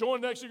they want to join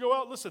and actually go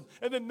out, listen.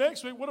 And then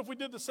next week, what if we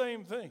did the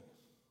same thing?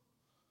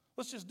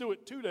 Let's just do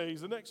it 2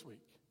 days the next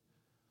week.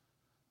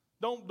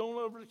 Don't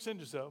overextend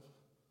yourself.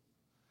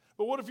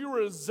 But what if you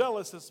were as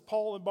zealous as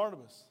Paul and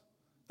Barnabas?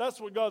 That's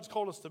what God's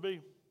called us to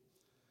be.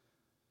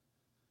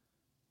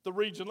 The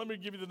region, let me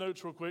give you the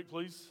notes real quick,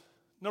 please.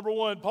 Number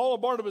one, Paul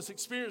and Barnabas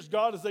experienced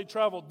God as they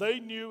traveled. They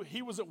knew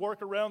he was at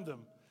work around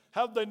them.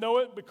 How did they know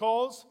it?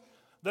 Because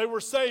they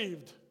were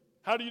saved.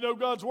 How do you know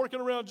God's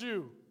working around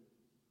you?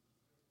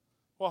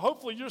 Well,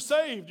 hopefully you're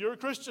saved. You're a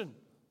Christian.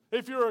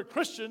 If you're a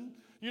Christian,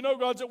 you know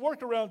God's at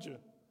work around you.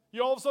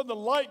 All of a sudden the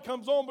light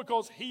comes on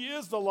because he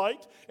is the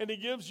light, and he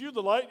gives you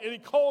the light, and he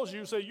calls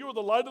you, say, you're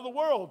the light of the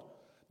world.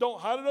 Don't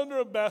hide it under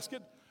a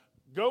basket.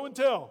 Go and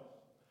tell.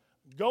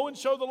 Go and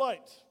show the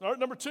light. All right,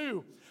 number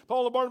two,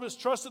 Paul and Barnabas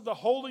trusted the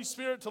Holy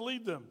Spirit to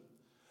lead them.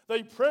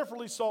 They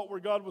prayerfully sought where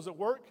God was at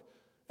work,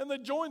 and they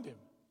joined him.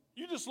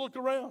 You just look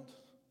around.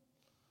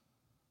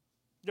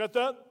 Got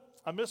that?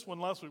 I missed one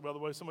last week, by the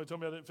way. Somebody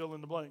told me I didn't fill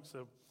in the blank.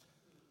 So,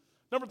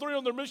 number three,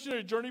 on their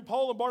missionary journey,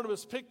 Paul and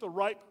Barnabas picked the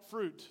ripe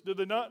fruit. Did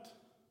they not?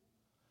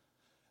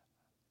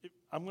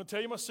 I'm going to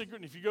tell you my secret,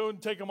 and if you go and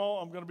take them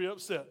all, I'm going to be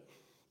upset.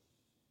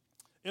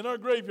 In our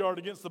graveyard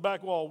against the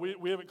back wall,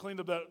 we haven't cleaned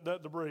up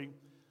that debris.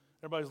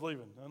 Everybody's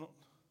leaving.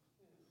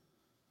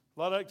 A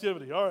lot of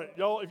activity. All right,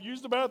 y'all, if you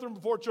use the bathroom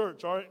before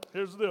church, all right,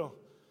 here's the deal.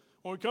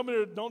 When we come in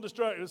here, don't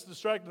distract. It's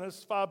distracting.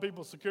 That's 5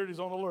 people. Security's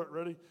on alert.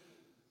 Ready?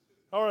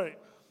 All right.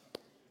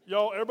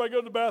 Y'all, everybody go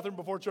to the bathroom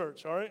before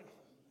church, all right?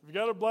 If you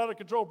got a bladder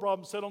control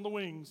problem, sit on the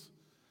wings.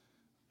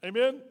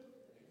 Amen?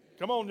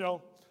 Come on,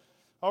 y'all.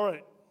 All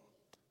right.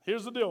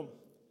 Here's the deal.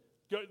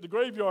 The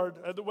graveyard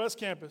at the West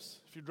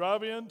Campus, if you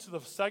drive in to the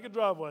second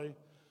driveway,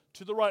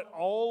 to the right,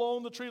 all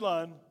along the tree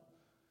line,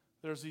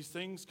 there's these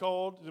things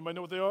called, does anybody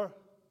know what they are?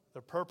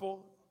 They're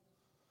purple.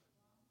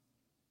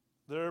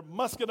 They're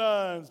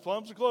muscadines.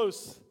 Plums are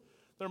close.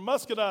 They're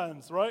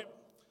muscadines, right?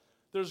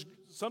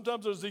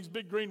 Sometimes there's these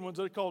big green ones.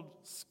 They're called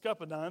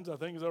scuppernines, I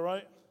think. Is that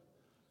right?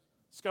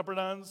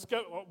 Scuppernines.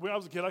 When I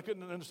was a kid, I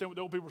couldn't understand what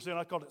the old people were saying.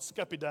 I called it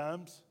scuppy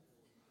dimes,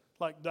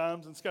 like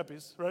dimes and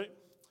scuppies, right?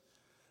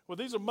 Well,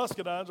 these are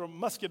muscadines or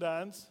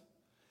muscadines,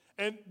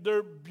 and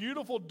they're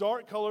beautiful,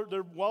 dark color.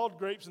 They're wild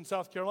grapes in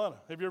South Carolina.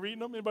 Have you ever eaten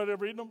them? Anybody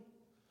ever eaten them?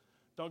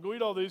 Don't go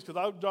eat all these because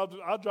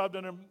I'll drive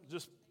down there and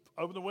just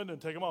open the window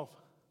and take them off.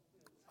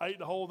 I eat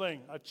the whole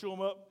thing. I chew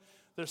them up.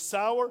 They're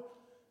sour,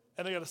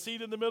 and they got a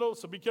seed in the middle,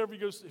 so be careful.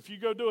 If you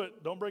go do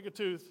it, don't break a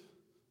tooth.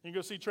 You can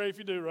go see Trey if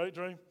you do, right,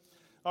 Trey?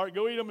 All right,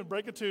 go eat them and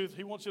break a tooth.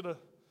 He wants you to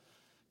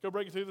go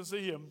break a tooth and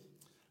see him.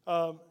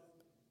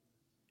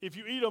 If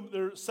you eat them,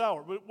 they're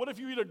sour. But what if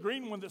you eat a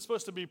green one that's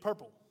supposed to be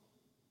purple?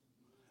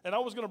 And I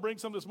was going to bring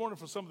some this morning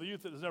for some of the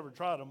youth that has never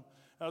tried them.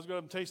 I was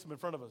going to taste them in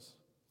front of us.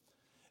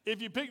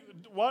 If you pick,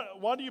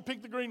 why do you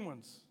pick the green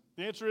ones?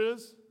 The answer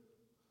is,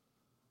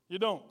 you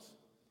don't.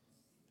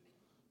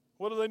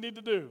 What do they need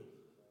to do?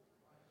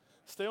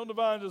 Stay on the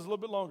vine just a little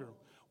bit longer.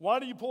 Why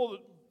do you pull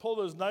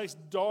those nice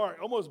dark,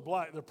 almost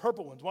black, they're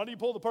purple ones? Why do you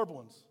pull the purple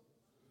ones?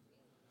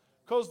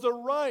 Because they're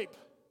ripe.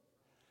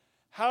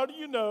 How do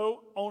you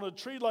know on a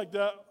tree like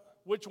that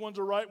which ones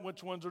are ripe and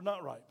which ones are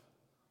not ripe?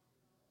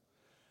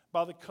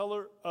 By the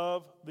color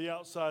of the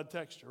outside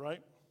texture,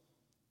 right?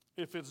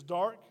 If it's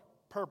dark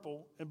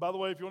purple, and by the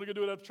way, if you want to go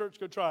do it after church,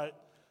 go try it.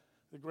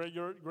 The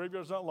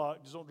graveyard's not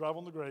locked. Just don't drive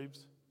on the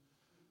graves.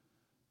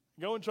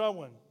 Go and try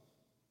one.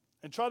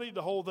 And try to eat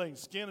the whole thing,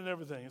 skin and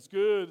everything. It's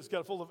good. It's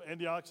got full of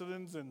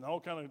antioxidants and all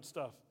kind of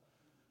stuff.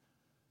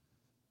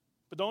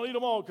 But don't eat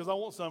them all because I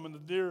want some, and the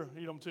deer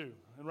eat them too,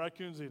 and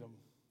raccoons eat them.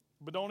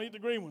 But don't eat the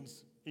green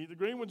ones. Eat the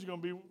green ones, you're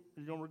going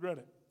to regret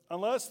it.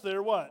 Unless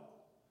they're what?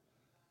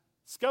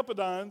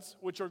 Scuppidines,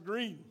 which are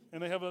green,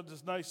 and they have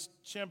this nice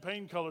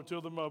champagne color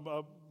to them,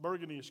 a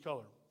burgundy-ish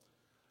color.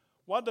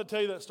 Why did I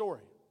tell you that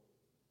story?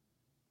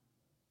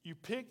 You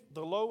pick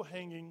the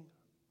low-hanging,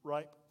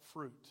 ripe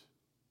fruit.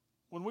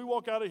 When we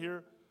walk out of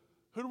here,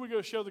 who do we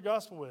go share the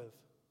gospel with?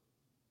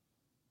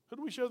 Who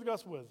do we share the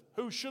gospel with?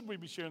 Who should we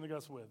be sharing the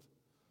gospel with?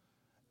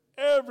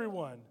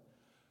 Everyone.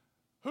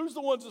 Who's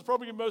the ones that's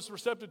probably most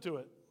receptive to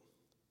it?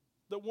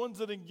 The ones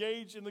that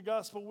engage in the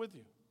gospel with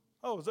you.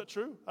 Oh, is that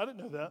true? I didn't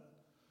know that.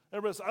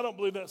 Everybody says, I don't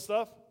believe that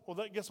stuff. Well,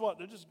 guess what?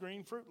 They're just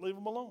green fruit. Leave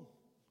them alone.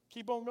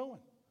 Keep on going.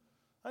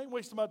 I ain't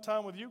wasting my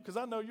time with you because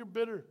I know you're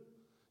bitter.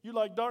 You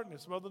like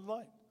darkness rather than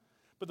light.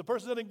 But the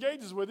person that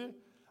engages with you,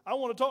 I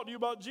want to talk to you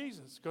about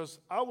Jesus because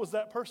I was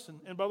that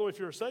person. And by the way, if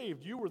you're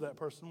saved, you were that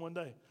person one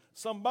day.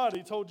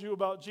 Somebody told you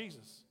about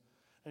Jesus.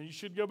 And you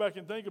should go back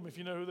and thank them if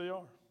you know who they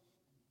are.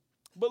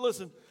 But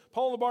listen,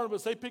 Paul and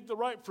Barnabas, they picked the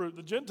ripe fruit.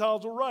 The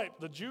Gentiles were ripe.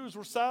 The Jews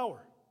were sour.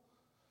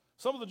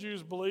 Some of the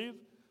Jews believed,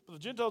 but the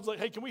Gentiles were like,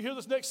 hey, can we hear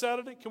this next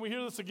Saturday? Can we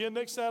hear this again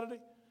next Saturday?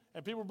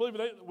 And people believed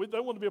they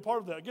wanted to be a part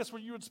of that. Guess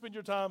where you would spend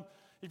your time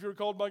if you were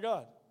called by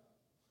God?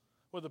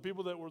 With the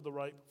people that were the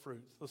ripe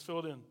fruit. Let's fill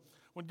it in.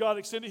 When God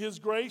extended his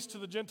grace to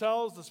the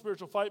Gentiles, the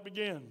spiritual fight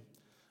began.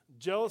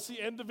 Jealousy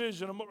and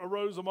division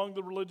arose among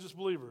the religious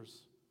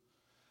believers.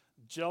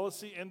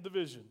 Jealousy and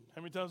division.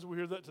 How many times do we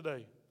hear that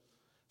today?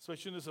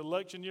 Especially in this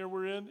election year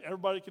we're in,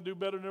 everybody can do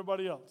better than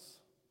everybody else.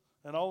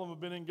 And all of them have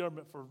been in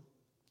government for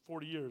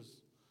 40 years.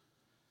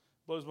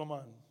 Blows my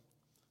mind.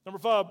 Number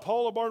 5,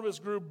 Paul and Barnabas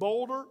grew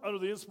bolder under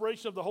the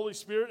inspiration of the Holy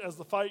Spirit as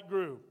the fight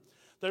grew.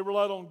 They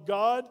relied on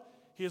God,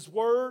 his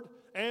word,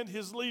 and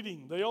his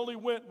leading. They only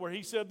went where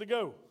he said to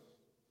go.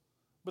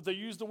 But they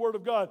used the word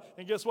of God.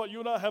 And guess what? You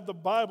and I have the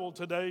Bible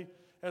today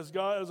as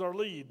God as our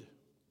lead.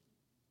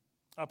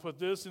 I put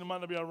this, and it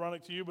might not be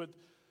ironic to you, but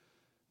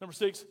number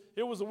 6,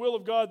 it was the will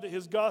of God that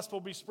his gospel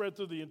be spread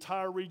through the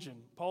entire region.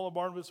 Paul and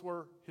Barnabas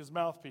were his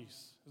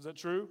mouthpiece. Is that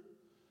true?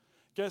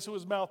 Guess who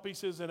his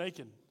mouthpiece is in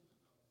Achan?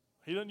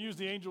 He doesn't use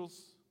the angels.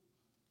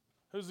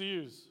 Who's he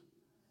use?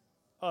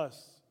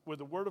 Us. With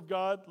the word of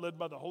God, led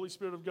by the Holy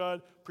Spirit of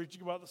God,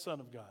 preaching about the Son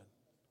of God.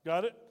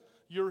 Got it?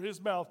 You're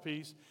his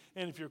mouthpiece.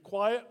 And if you're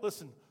quiet,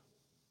 listen,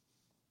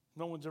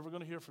 no one's ever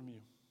going to hear from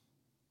you.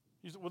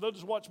 You say, well, they'll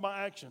just watch my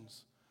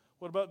actions.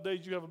 What about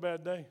days you have a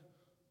bad day?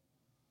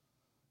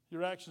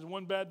 Your actions,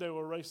 one bad day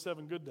will erase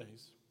 7 good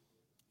days.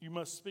 You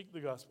must speak the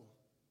gospel.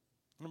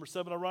 Number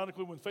 7,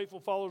 ironically, when faithful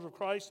followers of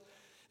Christ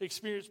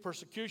experience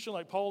persecution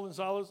like Paul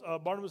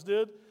and Barnabas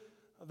did,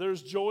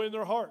 there's joy in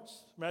their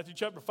hearts. Matthew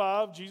chapter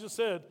 5, Jesus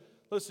said,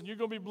 listen, you're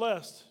going to be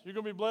blessed. You're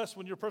going to be blessed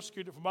when you're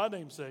persecuted for my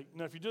name's sake.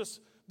 Now, if you're just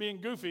being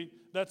goofy,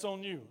 that's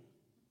on you.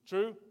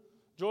 True?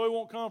 Joy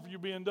won't come for you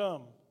being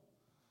dumb.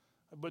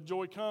 But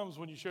joy comes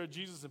when you share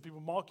Jesus and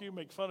people mock you,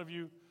 make fun of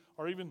you,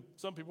 or even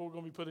some people are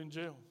going to be put in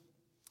jail.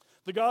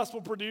 The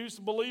gospel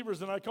produced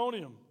believers in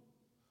Iconium.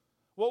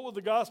 What will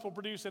the gospel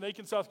produce in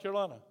Aiken, South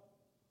Carolina?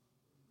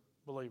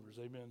 Believers,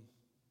 amen.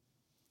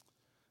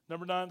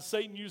 Number 9,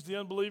 Satan used the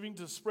unbelieving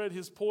to spread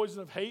his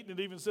poison of hate, and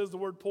it even says the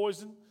word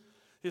poison.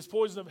 His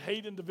poison of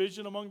hate and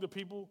division among the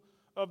people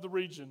of the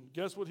region.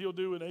 Guess what he'll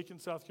do in Aiken,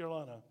 South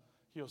Carolina?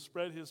 He'll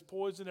spread his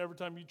poison. Every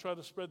time you try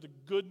to spread the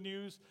good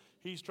news,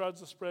 he tries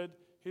to spread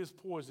his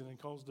poison and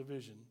cause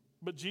division.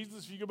 But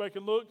Jesus, if you go back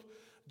and look,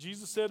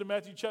 Jesus said in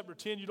Matthew chapter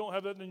 10, you don't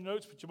have that in your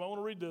notes, but you might want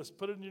to read this.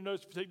 Put it in your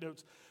notes if you take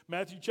notes.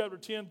 Matthew chapter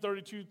 10,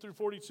 32 through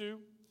 42.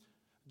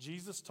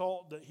 Jesus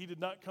taught that he did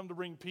not come to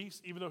bring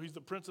peace, even though he's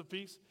the Prince of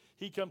Peace.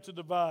 He come to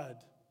divide.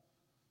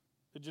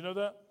 Did you know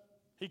that?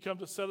 He come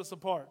to set us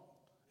apart.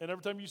 And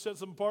every time you set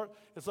something apart,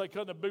 it's like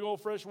cutting a big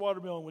old fresh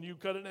watermelon. When you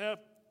cut it in half,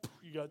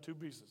 you got 2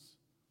 pieces.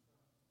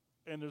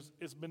 And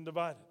it's been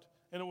divided.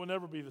 And it will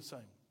never be the same.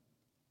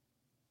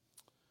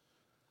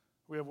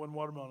 We have one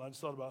watermelon. I just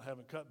thought about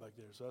having cut back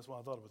there, so that's why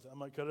I thought about that. I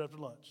might cut it after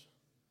lunch.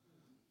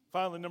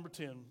 Finally, number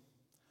 10,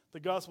 the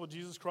gospel of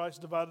Jesus Christ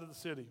divided the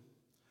city.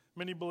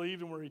 Many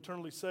believed and were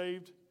eternally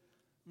saved.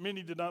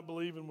 Many did not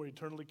believe and were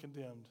eternally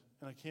condemned.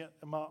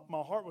 And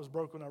my heart was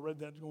broken when I read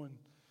that, going,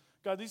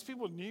 God, these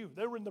people knew.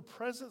 They were in the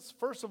presence.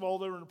 First of all,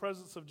 they were in the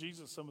presence of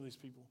Jesus, some of these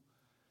people.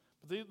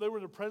 But they were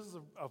in the presence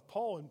of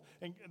Paul.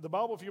 And the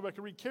Bible, if you go back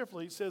and read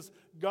carefully, it says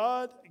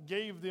God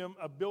gave them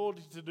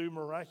ability to do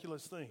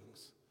miraculous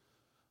things.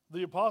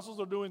 The apostles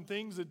are doing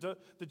things that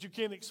you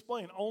can't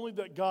explain, only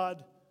that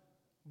God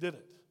did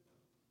it.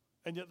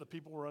 And yet the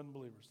people were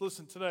unbelievers.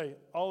 Listen, today,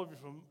 all of you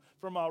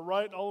from my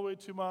right all the way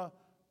to my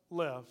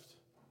left,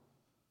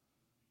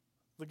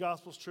 the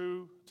gospel's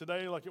true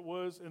today like it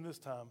was in this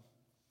time.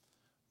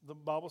 The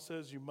Bible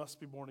says you must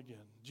be born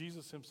again.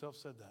 Jesus himself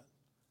said that.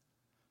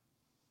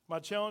 My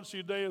challenge to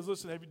you today is,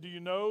 listen, do you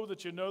know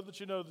that you know that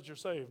you know that you're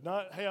saved?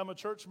 Not, hey, I'm a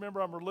church member,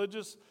 I'm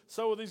religious.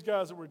 So are these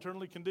guys that were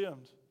eternally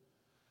condemned.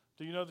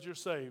 Do you know that you're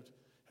saved?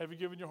 Have you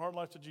given your heart and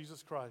life to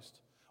Jesus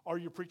Christ? Are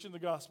you preaching the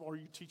gospel? Are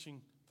you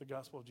teaching the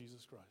gospel of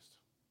Jesus Christ?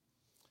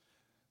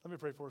 Let me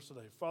pray for us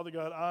today. Father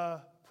God, I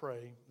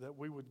pray that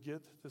we would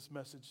get this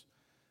message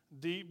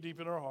deep,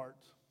 deep in our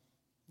heart,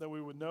 that we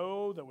would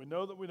know that we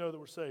know that we know that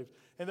we're saved,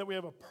 and that we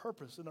have a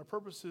purpose, and our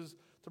purpose is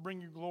to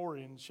bring you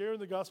glory, and sharing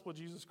the gospel of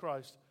Jesus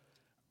Christ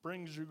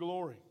brings you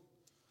glory.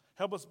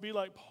 Help us be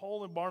like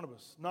Paul and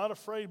Barnabas, not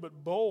afraid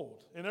but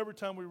bold. And every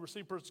time we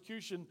receive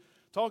persecution,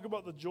 talk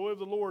about the joy of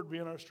the Lord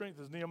being our strength,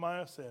 as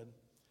Nehemiah said.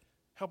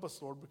 Help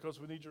us, Lord, because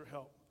we need your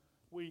help.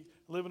 We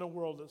live in a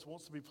world that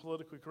wants to be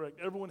politically correct.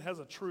 Everyone has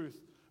a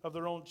truth of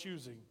their own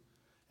choosing.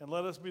 And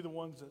let us be the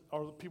ones that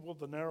are the people of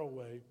the narrow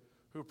way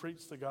who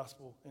preach the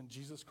gospel in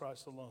Jesus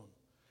Christ alone.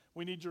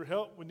 We need your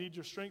help. We need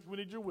your strength. We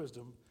need your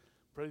wisdom.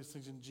 Pray these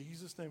things in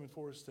Jesus' name and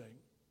for his sake.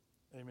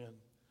 Amen.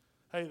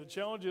 Hey, the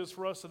challenge is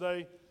for us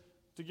today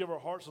to give our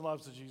hearts and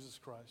lives to Jesus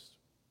Christ.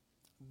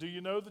 Do you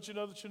know that you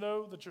know that you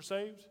know that you're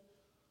saved?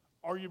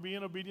 Are you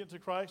being obedient to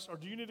Christ? Or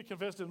do you need to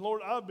confess to him,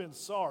 Lord, I've been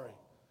sorry.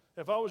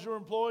 If I was your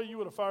employee, you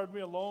would have fired me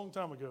a long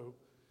time ago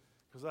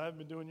because I haven't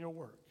been doing your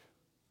work.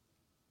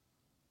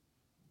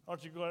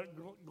 Aren't you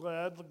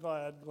glad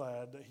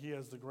that he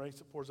has the grace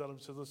that pours out of him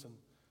and says, listen,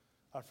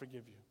 I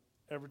forgive you.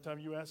 Every time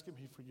you ask him,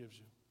 he forgives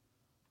you.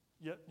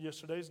 Yet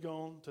yesterday's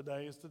gone.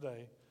 Today is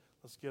today.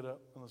 Let's get up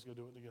and let's go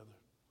do it together.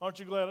 Aren't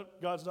you glad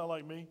God's not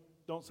like me?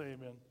 Don't say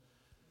amen.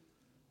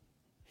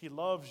 He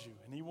loves you,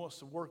 and he wants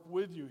to work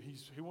with you.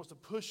 He wants to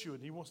push you,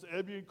 and he wants to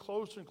ebb you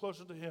closer and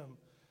closer to him.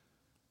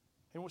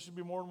 He wants you to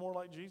be more and more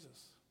like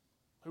Jesus,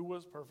 who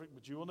was perfect,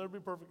 but you will never be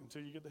perfect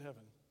until you get to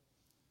heaven.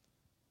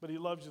 But he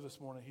loves you this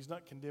morning. He's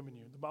not condemning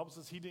you. The Bible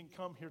says he didn't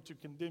come here to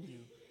condemn you.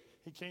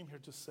 He came here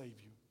to save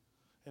you.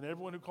 And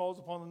everyone who calls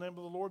upon the name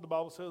of the Lord, the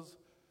Bible says,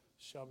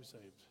 shall be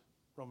saved.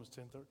 Romans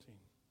 10:13.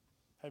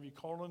 Have you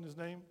called on his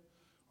name?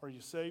 Are you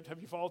saved?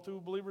 Have you followed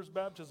through believer's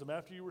baptism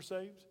after you were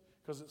saved?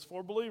 Because it's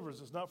for believers.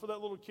 It's not for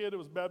that little kid who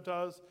was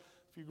baptized.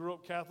 If you grew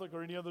up Catholic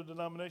or any other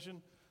denomination,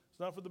 it's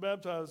not for the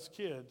baptized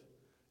kid.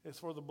 It's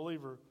for the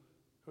believer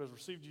who has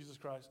received Jesus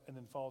Christ and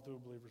then followed through a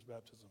believer's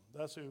baptism.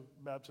 That's who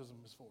baptism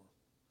is for.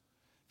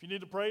 If you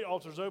need to pray,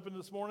 altar's open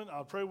this morning.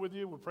 I'll pray with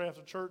you. We'll pray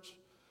after church.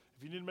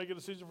 If you need to make a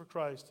decision for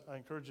Christ, I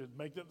encourage you to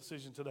make that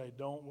decision today.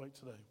 Don't wait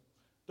today.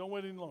 Don't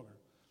wait any longer.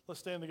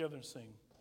 Let's stand together and sing.